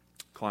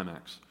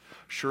 Climax.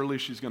 Surely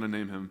she's going to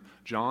name him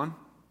John.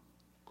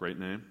 Great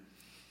name.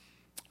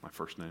 My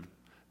first name.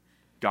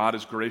 God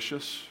is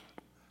gracious.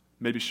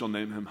 Maybe she'll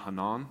name him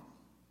Hanan,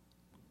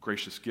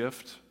 gracious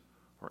gift,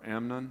 or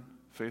Amnon,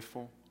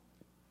 faithful.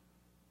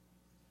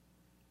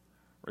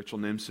 Rachel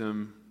names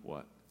him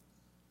what?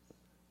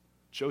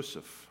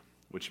 Joseph,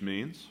 which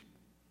means,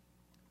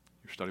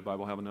 your study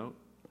Bible have a note?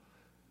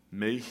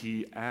 May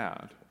he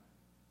add,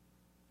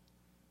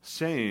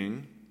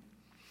 saying,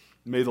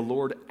 may the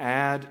Lord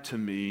add to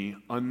me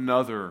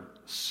another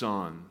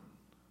son.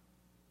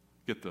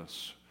 Get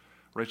this.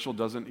 Rachel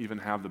doesn't even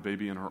have the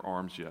baby in her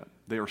arms yet.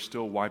 They are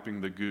still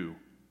wiping the goo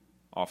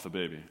off the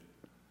baby.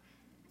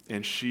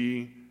 And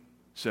she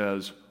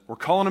says, we're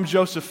calling him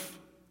Joseph.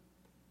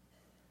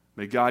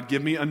 May God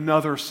give me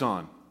another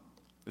son.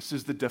 This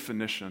is the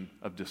definition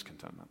of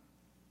discontentment.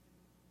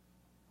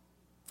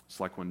 It's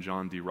like when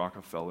John D.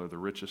 Rockefeller, the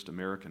richest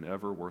American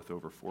ever, worth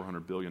over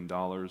 $400 billion,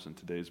 in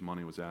today's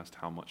money, was asked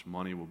how much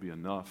money will be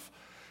enough.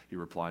 He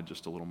replied,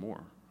 just a little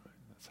more.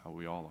 That's how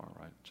we all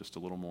are, right? Just a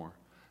little more.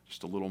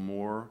 Just a little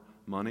more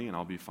money and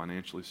I'll be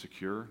financially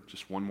secure.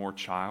 Just one more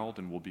child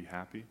and we'll be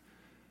happy.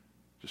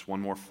 Just one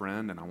more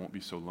friend and I won't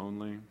be so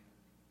lonely.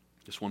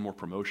 Just one more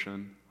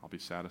promotion, I'll be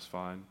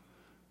satisfied.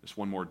 Just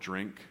one more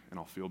drink and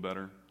I'll feel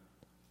better.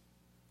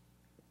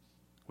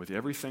 With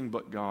everything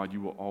but God,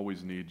 you will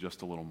always need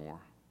just a little more.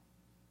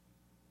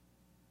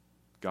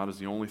 God is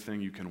the only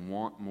thing you can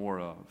want more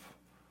of,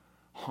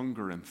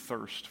 hunger and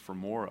thirst for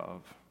more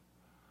of,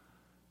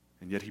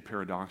 and yet He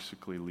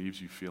paradoxically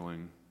leaves you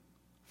feeling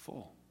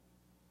full,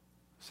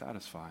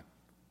 satisfied,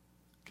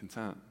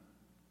 content.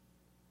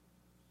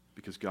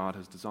 Because God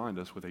has designed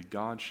us with a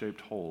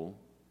God-shaped hole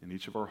in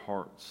each of our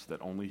hearts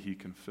that only He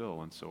can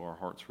fill, and so our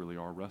hearts really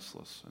are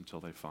restless until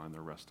they find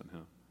their rest in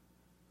Him.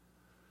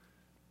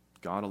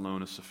 God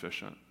alone is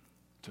sufficient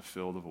to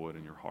fill the void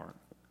in your heart.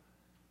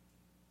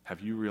 Have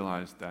you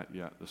realized that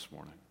yet this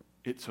morning?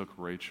 It took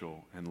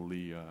Rachel and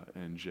Leah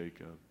and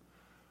Jacob,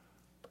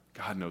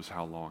 God knows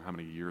how long, how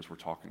many years we're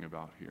talking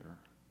about here.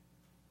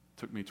 It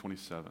took me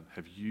 27.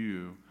 Have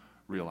you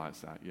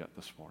realized that yet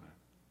this morning?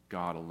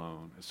 God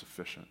alone is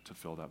sufficient to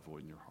fill that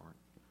void in your heart.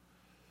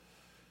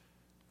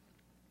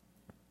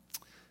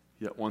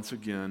 Yet once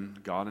again,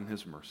 God in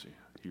His mercy,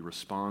 He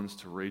responds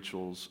to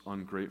Rachel's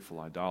ungrateful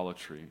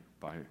idolatry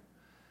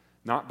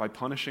not by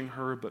punishing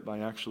her, but by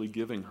actually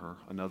giving her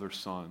another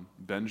son,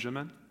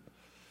 Benjamin.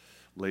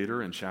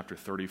 Later in chapter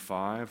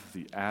 35,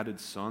 the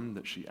added son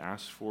that she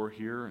asked for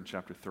here in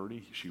chapter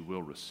 30, she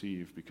will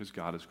receive because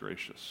God is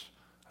gracious.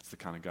 That's the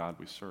kind of God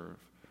we serve.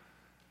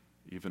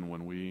 Even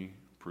when we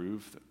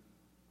prove that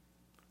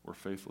we're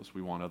faithless,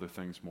 we want other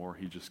things more,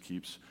 He just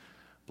keeps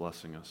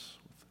blessing us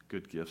with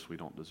good gifts we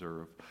don't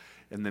deserve.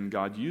 And then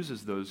God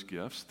uses those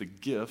gifts, the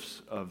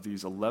gifts of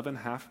these 11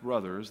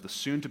 half-brothers, the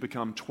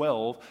soon-to-become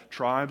 12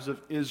 tribes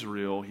of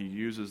Israel, He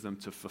uses them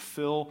to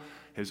fulfill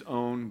His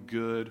own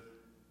good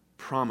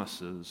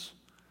promises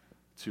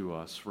to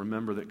us.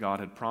 Remember that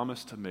God had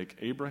promised to make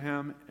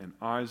Abraham and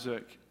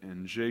Isaac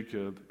and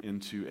Jacob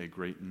into a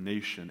great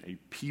nation, a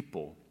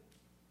people.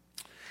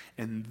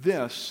 And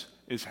this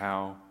is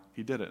how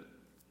He did it.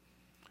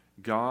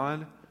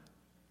 God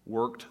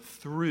worked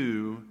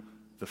through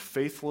the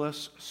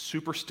faithless,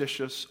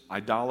 superstitious,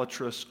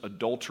 idolatrous,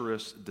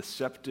 adulterous,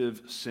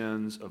 deceptive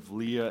sins of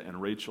Leah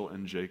and Rachel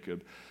and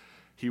Jacob.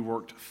 He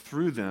worked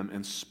through them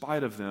in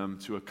spite of them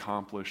to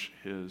accomplish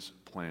His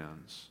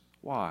plans.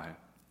 Why?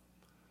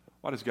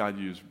 Why does God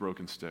use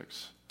broken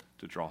sticks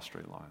to draw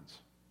straight lines?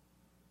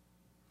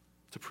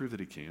 To prove that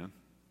He can.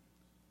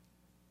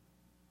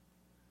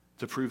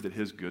 To prove that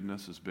his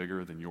goodness is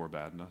bigger than your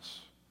badness?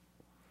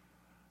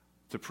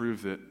 To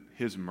prove that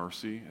his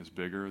mercy is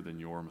bigger than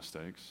your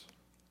mistakes?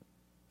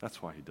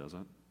 That's why he does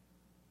it.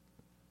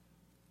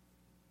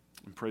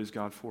 And praise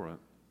God for it.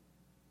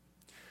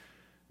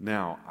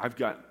 Now, I've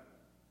got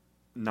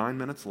 9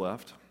 minutes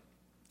left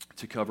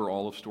to cover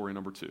all of story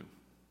number 2.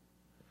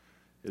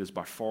 It is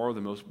by far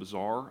the most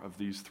bizarre of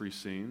these 3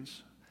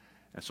 scenes,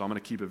 and so I'm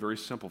going to keep it very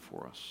simple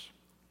for us.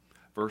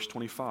 Verse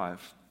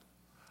 25.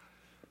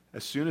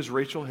 As soon as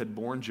Rachel had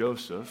borne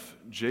Joseph,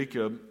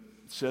 Jacob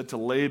said to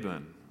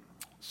Laban,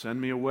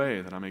 "Send me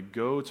away, that I may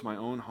go to my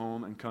own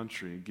home and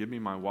country. Give me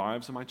my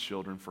wives and my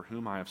children, for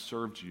whom I have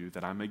served you,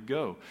 that I may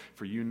go.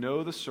 For you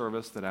know the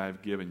service that I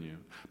have given you."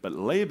 But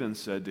Laban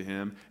said to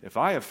him, "If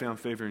I have found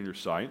favor in your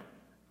sight,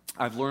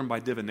 I've learned by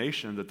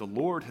divination that the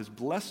Lord has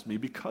blessed me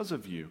because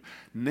of you.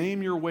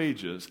 Name your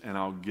wages, and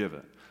I'll give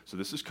it." So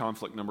this is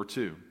conflict number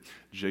 2,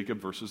 Jacob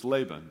versus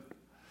Laban.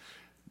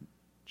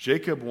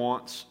 Jacob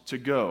wants to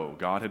go.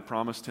 God had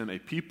promised him a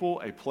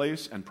people, a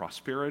place, and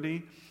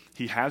prosperity.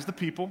 He has the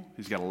people.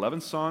 He's got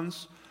 11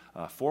 sons,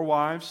 4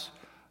 wives,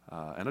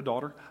 and a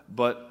daughter.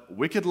 But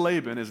wicked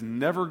Laban is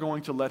never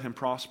going to let him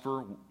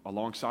prosper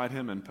alongside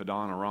him in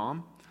Padan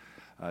Aram.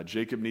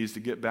 Jacob needs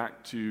to get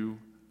back to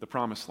the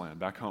promised land,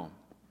 back home,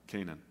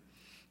 Canaan.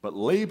 But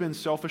Laban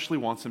selfishly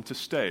wants him to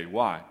stay.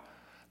 Why?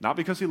 Not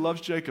because he loves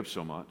Jacob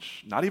so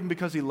much, not even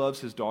because he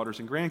loves his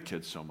daughters and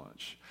grandkids so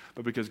much,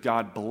 but because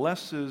God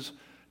blesses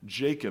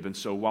Jacob. And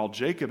so while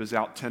Jacob is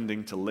out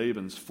tending to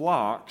Laban's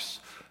flocks,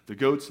 the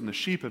goats and the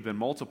sheep have been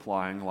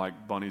multiplying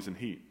like bunnies in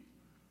heat.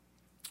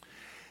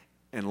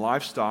 And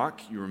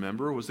livestock, you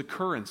remember, was the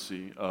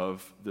currency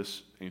of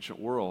this ancient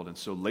world. And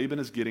so Laban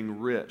is getting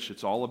rich.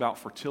 It's all about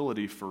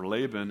fertility for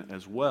Laban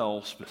as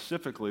well,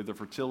 specifically the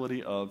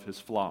fertility of his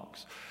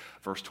flocks.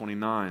 Verse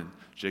 29,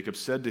 Jacob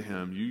said to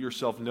him, "You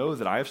yourself know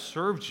that I have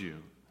served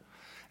you,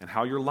 and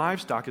how your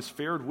livestock has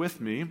fared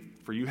with me,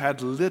 for you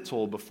had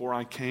little before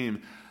I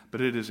came, but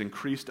it has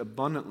increased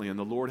abundantly, and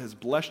the Lord has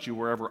blessed you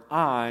wherever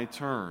I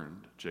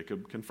turned."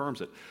 Jacob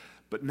confirms it.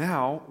 "But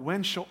now,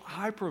 when shall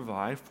I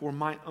provide for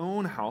my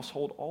own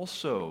household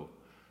also?"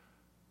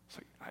 It's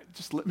like,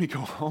 just let me go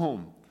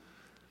home.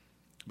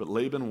 But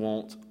Laban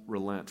won't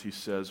relent. He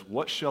says,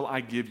 "What shall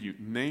I give you?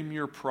 Name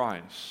your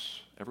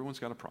price." Everyone's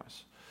got a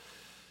price.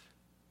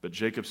 But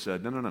Jacob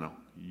said, No.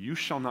 You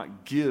shall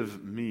not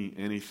give me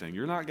anything.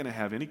 You're not going to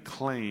have any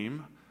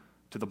claim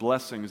to the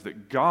blessings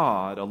that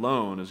God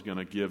alone is going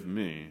to give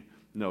me.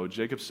 No,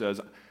 Jacob says,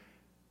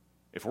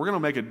 if we're going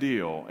to make a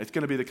deal, it's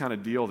going to be the kind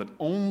of deal that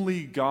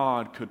only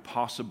God could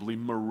possibly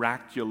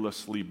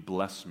miraculously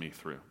bless me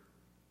through.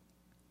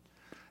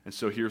 And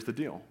so here's the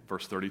deal,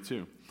 verse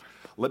 32.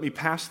 "Let me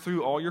pass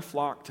through all your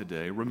flock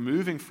today,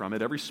 removing from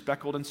it every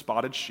speckled and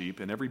spotted sheep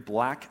and every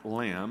black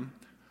lamb."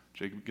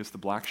 Jacob gets the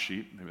black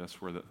sheep, maybe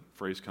that's where the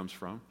phrase comes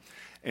from.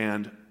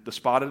 "And the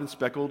spotted and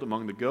speckled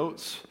among the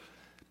goats,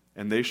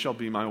 and they shall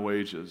be my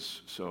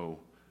wages." So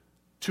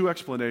 2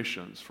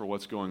 explanations for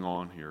what's going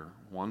on here.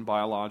 One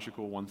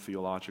biological, one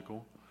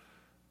theological.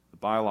 The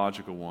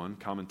biological one,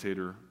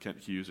 commentator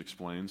Kent Hughes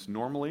explains,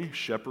 normally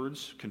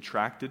shepherds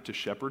contracted to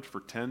shepherd for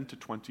 10 to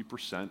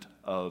 20%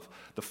 of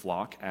the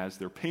flock as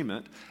their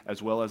payment,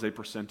 as well as a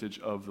percentage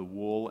of the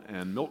wool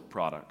and milk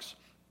products.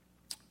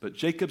 But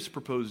Jacob's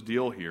proposed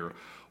deal here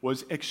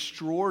was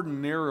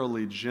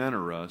extraordinarily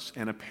generous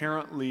and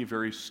apparently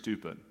very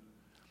stupid.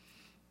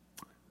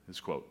 His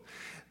quote,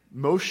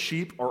 "Most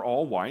sheep are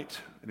all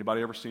white."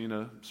 Anybody ever seen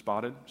a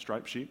spotted,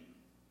 striped sheep?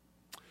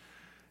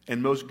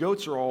 "And most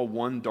goats are all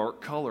one dark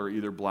color,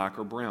 either black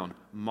or brown.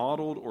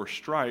 Mottled or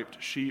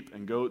striped sheep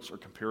and goats are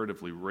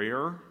comparatively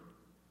rare.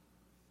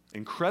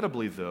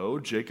 Incredibly, though,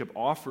 Jacob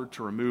offered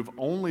to remove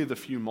only the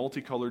few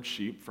multicolored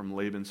sheep from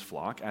Laban's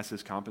flock as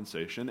his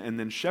compensation, and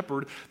then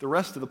shepherd the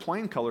rest of the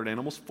plain-colored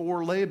animals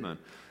for Laban.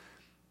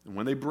 And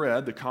when they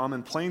bred, the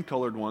common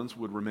plain-colored ones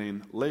would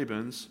remain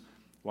Laban's,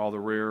 while the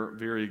rare,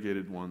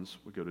 variegated ones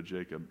would go to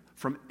Jacob."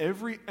 From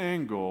every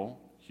angle,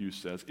 Hughes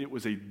says, it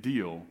was a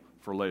deal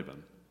for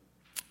Laban.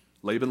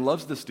 Laban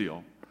loves this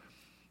deal.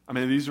 I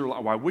mean,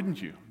 why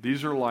wouldn't you?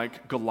 These are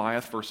like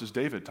Goliath versus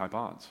David type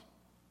odds.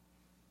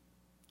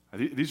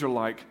 These are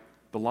like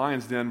the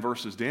lion's den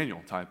versus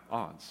Daniel type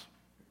odds.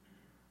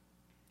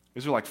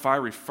 These are like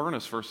fiery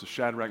furnace versus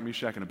Shadrach,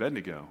 Meshach, and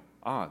Abednego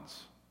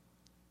odds.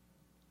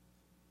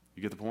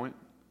 You get the point?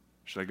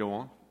 Should I go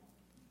on?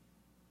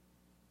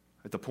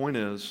 The point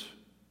is,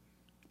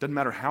 it doesn't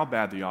matter how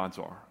bad the odds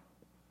are.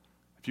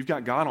 If you've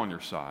got God on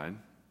your side,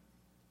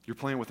 you're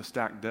playing with a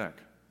stacked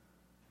deck.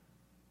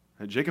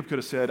 And Jacob could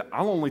have said,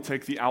 "I'll only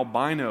take the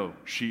albino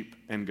sheep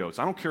and goats.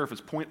 I don't care if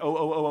it's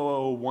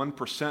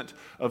 0.00001%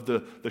 of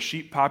the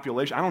sheep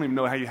population. I don't even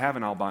know how you have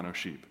an albino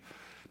sheep.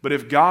 But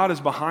if God is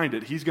behind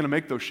it, he's going to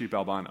make those sheep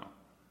albino."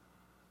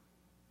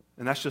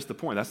 And that's just the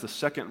point. That's the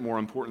second more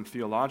important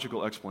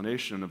theological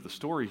explanation of the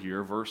story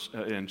here.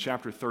 In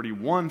chapter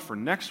 31 for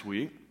next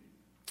week,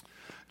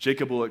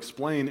 Jacob will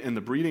explain, in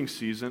the breeding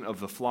season of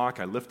the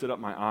flock, I lifted up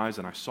my eyes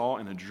and I saw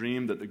in a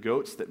dream that the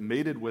goats that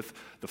mated with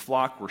the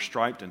flock were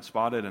striped and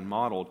spotted and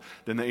mottled.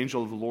 Then the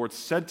angel of the Lord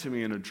said to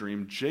me in a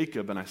dream,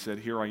 Jacob, and I said,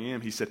 here I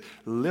am. He said,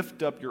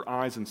 lift up your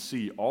eyes and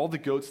see. All the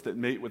goats that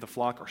mate with the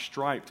flock are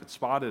striped and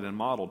spotted and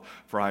mottled,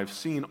 for I have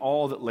seen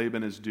all that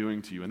Laban is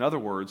doing to you. In other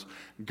words,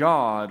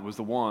 God was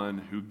the one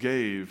who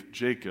gave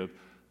Jacob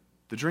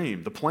the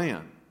dream, the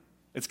plan.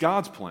 It's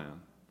God's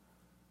plan.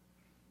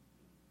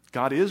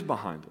 God is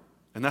behind it.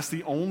 And that's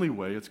the only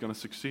way it's going to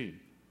succeed,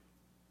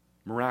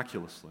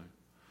 miraculously.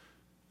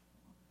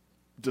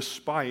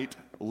 Despite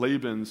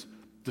Laban's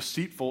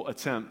deceitful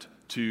attempt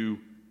to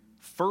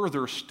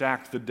further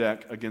stack the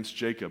deck against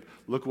Jacob,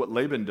 look what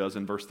Laban does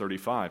in verse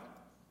 35.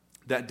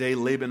 That day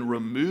Laban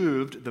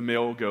removed the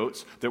male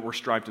goats that were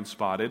striped and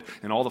spotted,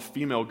 and all the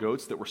female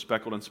goats that were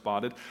speckled and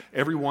spotted,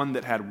 every one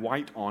that had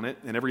white on it,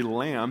 and every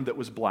lamb that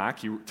was black.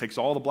 He takes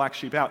all the black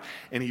sheep out,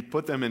 and he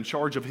put them in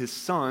charge of his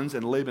sons,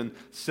 and Laban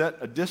set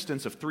a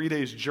distance of 3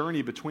 days'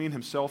 journey between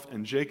himself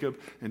and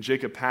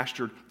Jacob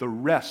pastured the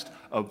rest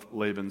of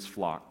Laban's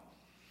flock.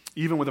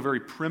 Even with a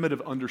very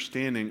primitive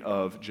understanding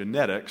of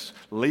genetics,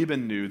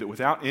 Laban knew that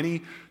without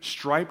any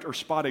striped or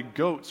spotted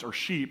goats or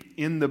sheep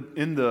in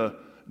the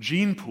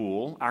gene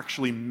pool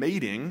actually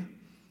mating,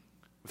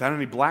 without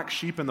any black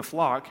sheep in the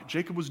flock,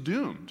 Jacob was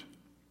doomed.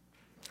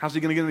 How's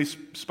he going to get any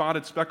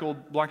spotted,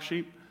 speckled black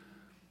sheep?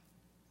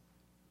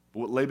 But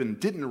what Laban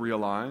didn't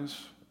realize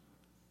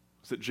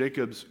was that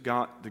Jacob's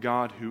got the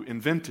God who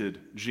invented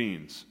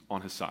genes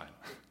on his side.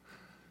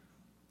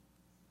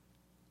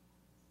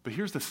 But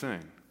here's the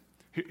thing.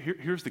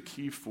 Here's the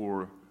key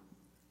for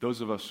those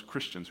of us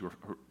Christians who are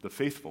the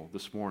faithful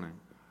this morning.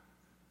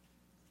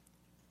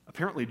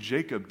 Apparently,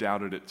 Jacob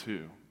doubted it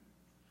too.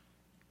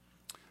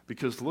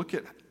 Because look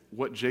at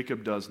what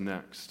Jacob does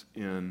next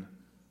in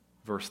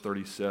verse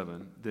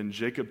 37. Then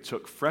Jacob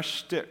took fresh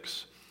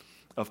sticks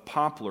of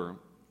poplar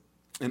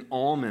and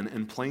almond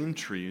and plane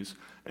trees,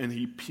 and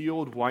he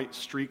peeled white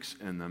streaks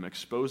in them,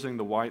 exposing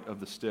the white of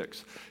the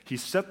sticks. He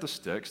set the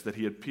sticks that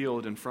he had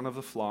peeled in front of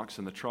the flocks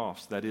in the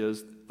troughs, that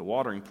is, the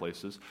watering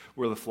places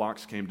where the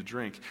flocks came to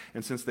drink.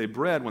 And since they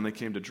bred when they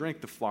came to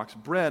drink, the flocks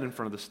bred in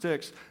front of the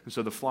sticks, and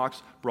so the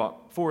flocks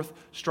brought forth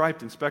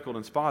striped and speckled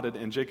and spotted,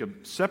 and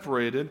Jacob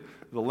separated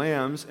the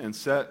lambs and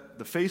set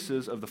the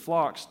faces of the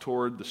flocks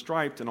toward the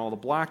striped and all the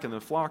black in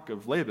the flock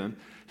of Laban.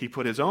 He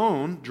put his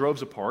own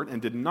droves apart and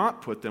did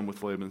not put them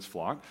with Laban's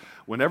flock.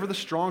 Whenever the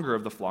stronger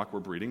of the flock were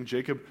breeding,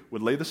 Jacob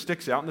would lay the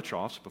sticks out in the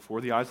troughs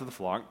before the eyes of the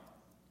flock,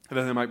 and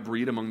then they might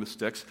breed among the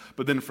sticks.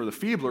 But then for the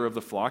feebler of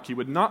the flock, he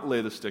would not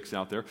lay the sticks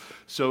out there.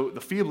 So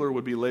the feebler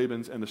would be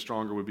Laban's and the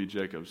stronger would be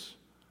Jacob's.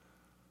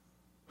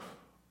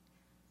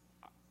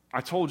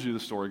 I told you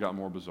the story got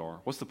more bizarre.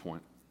 What's the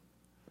point?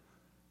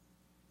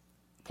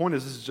 The point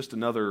is, this is just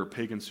another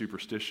pagan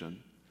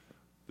superstition,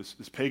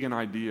 this pagan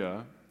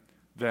idea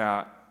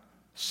that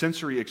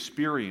sensory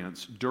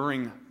experience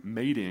during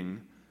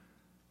mating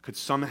could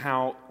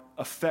somehow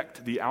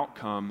affect the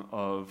outcome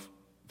of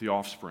the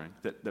offspring,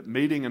 that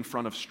mating in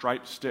front of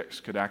striped sticks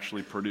could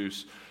actually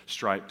produce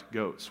striped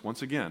goats.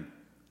 Once again,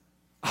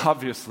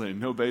 obviously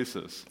no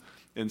basis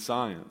in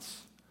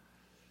science.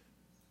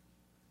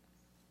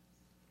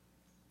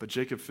 But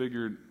Jacob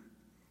figured,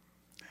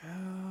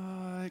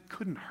 it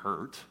couldn't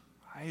hurt,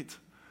 right?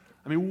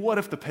 I mean, what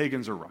if the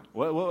pagans are right?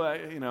 Well,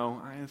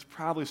 it's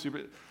probably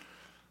super.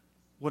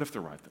 What if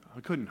they're right, though?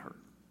 It couldn't hurt.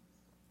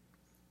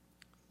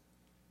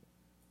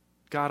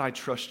 God, I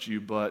trust you,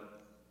 but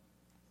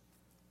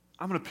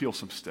I'm going to peel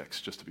some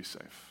sticks just to be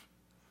safe.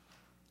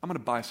 I'm going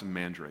to buy some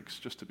mandrakes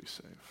just to be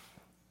safe.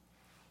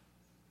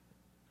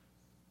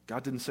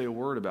 God didn't say a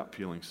word about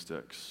peeling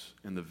sticks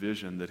in the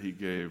vision that he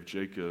gave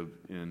Jacob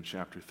in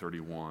chapter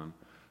 31.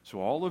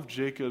 So all of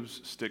Jacob's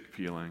stick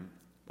peeling,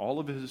 all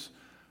of his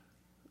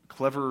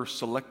clever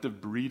selective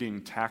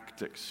breeding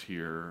tactics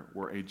here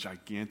were a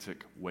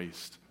gigantic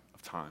waste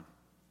of time.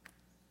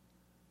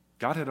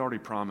 God had already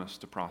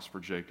promised to prosper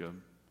Jacob,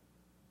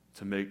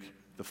 to make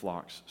the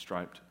flocks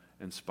striped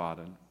and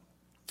spotted.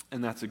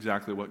 And that's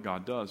exactly what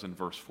God does in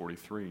verse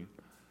 43.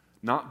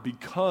 Not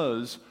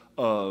because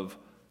of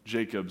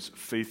Jacob's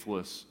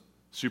faithless,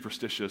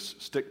 superstitious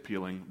stick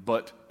peeling,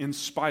 but in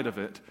spite of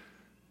it,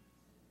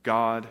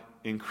 God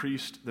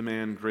increased the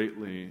man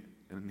greatly,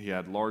 and he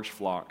had large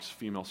flocks,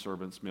 female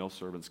servants, male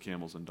servants,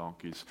 camels, and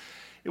donkeys.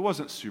 It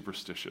wasn't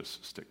superstitious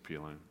stick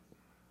peeling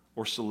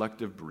or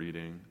selective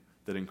breeding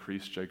that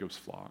increased Jacob's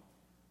flock.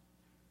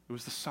 It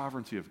was the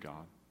sovereignty of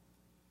God.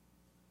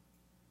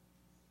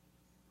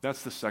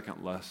 That's the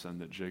second lesson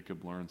that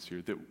Jacob learns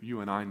here, that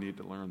you and I need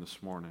to learn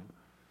this morning.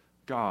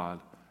 God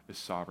is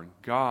sovereign.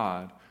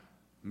 God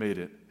made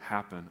it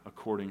happen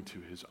according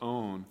to his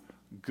own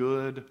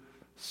good,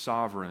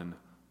 sovereign,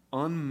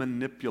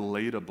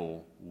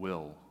 unmanipulatable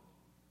will.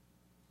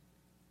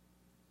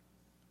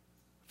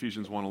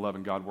 Ephesians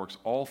 1:11, God works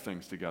all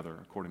things together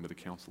according to the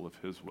counsel of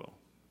his will.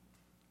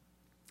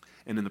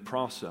 And in the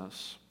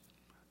process,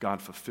 God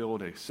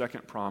fulfilled a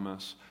second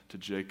promise to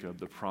Jacob,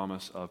 the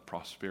promise of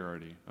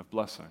prosperity, of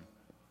blessing.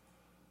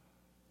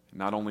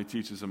 Not only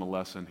teaches him a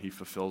lesson, he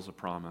fulfills a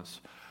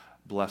promise.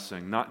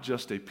 Blessing, not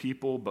just a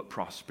people, but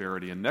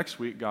prosperity. And next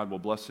week, God will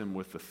bless him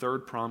with the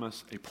third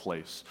promise, a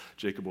place.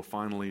 Jacob will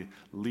finally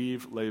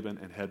leave Laban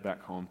and head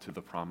back home to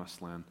the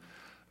promised land.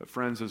 But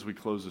friends, as we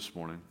close this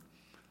morning,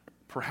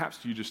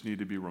 perhaps you just need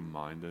to be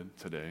reminded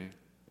today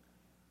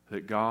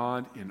that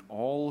God, in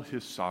all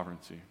his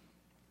sovereignty,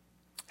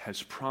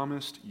 has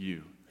promised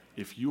you,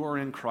 if you are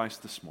in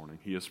Christ this morning,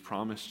 he has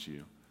promised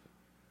you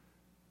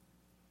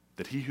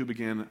that he who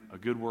began a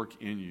good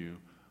work in you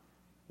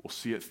will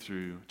see it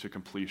through to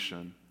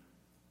completion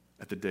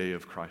at the day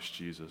of Christ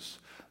Jesus.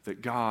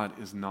 That God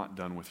is not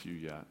done with you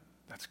yet.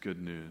 That's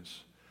good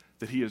news.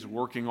 That he is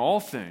working all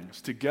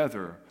things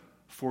together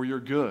for your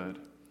good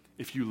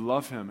if you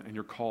love him and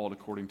you're called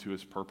according to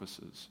his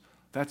purposes.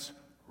 That's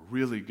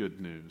really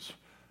good news.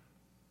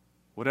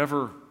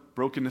 Whatever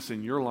brokenness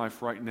in your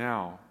life right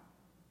now,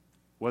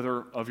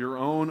 whether of your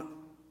own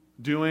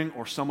doing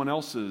or someone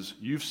else's,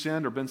 you've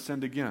sinned or been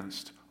sinned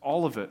against,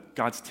 all of it,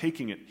 God's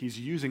taking it. He's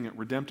using it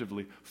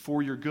redemptively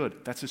for your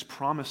good. That's his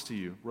promise to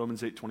you,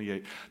 Romans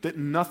 8:28. That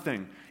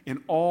nothing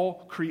in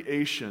all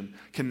creation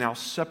can now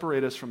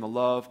separate us from the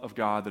love of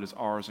God that is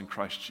ours in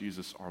Christ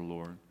Jesus our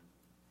Lord.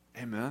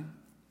 Amen?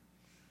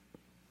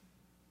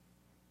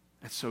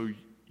 And so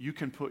you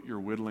can put your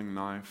whittling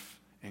knife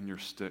and your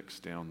sticks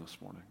down this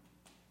morning.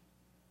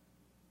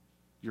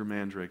 Your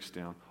mandrakes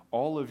down.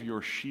 All of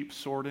your sheep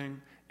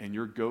sorting and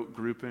your goat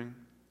grouping,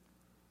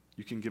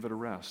 you can give it a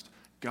rest.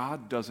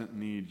 God doesn't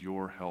need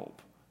your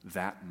help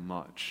that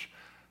much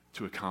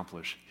to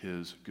accomplish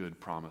his good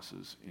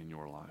promises in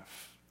your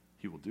life.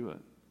 He will do it.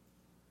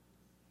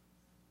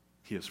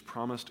 He has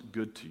promised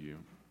good to you.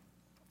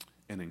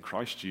 And in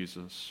Christ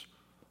Jesus,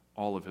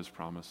 all of his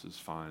promises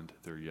find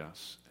their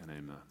yes and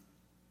amen.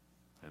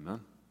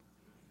 Amen?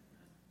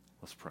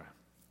 Let's pray.